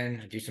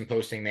LinkedIn. I do some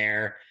posting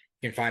there.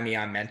 You can find me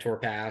on Mentor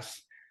Pass.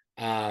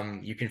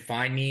 You can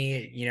find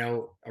me,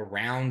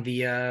 around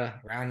the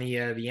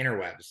interwebs.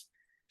 I love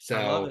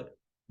So it.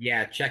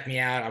 yeah, check me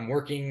out. I'm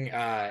working.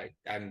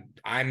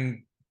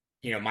 I'm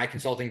my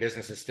consulting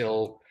business is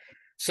still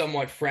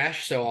somewhat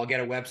fresh, so I'll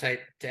get a website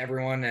to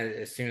everyone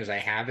as soon as I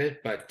have it.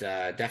 But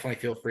definitely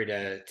feel free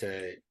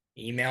to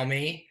email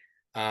me.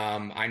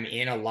 I'm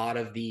in a lot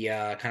of the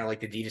kind of like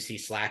the D2C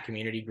Slack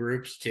community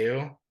groups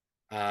too.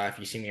 If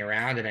you see me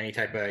around at any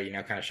type of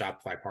kind of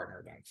Shopify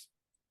partner events.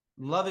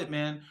 Love it,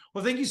 man.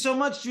 Well, thank you so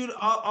much, dude.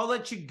 I'll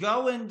let you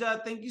go, and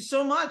thank you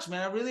so much,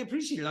 man. I really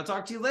appreciate it. I'll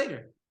talk to you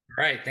later.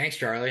 All right, thanks,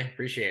 Charlie.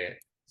 Appreciate it.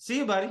 See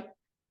you, buddy.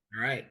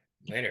 All right,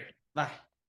 later. Bye.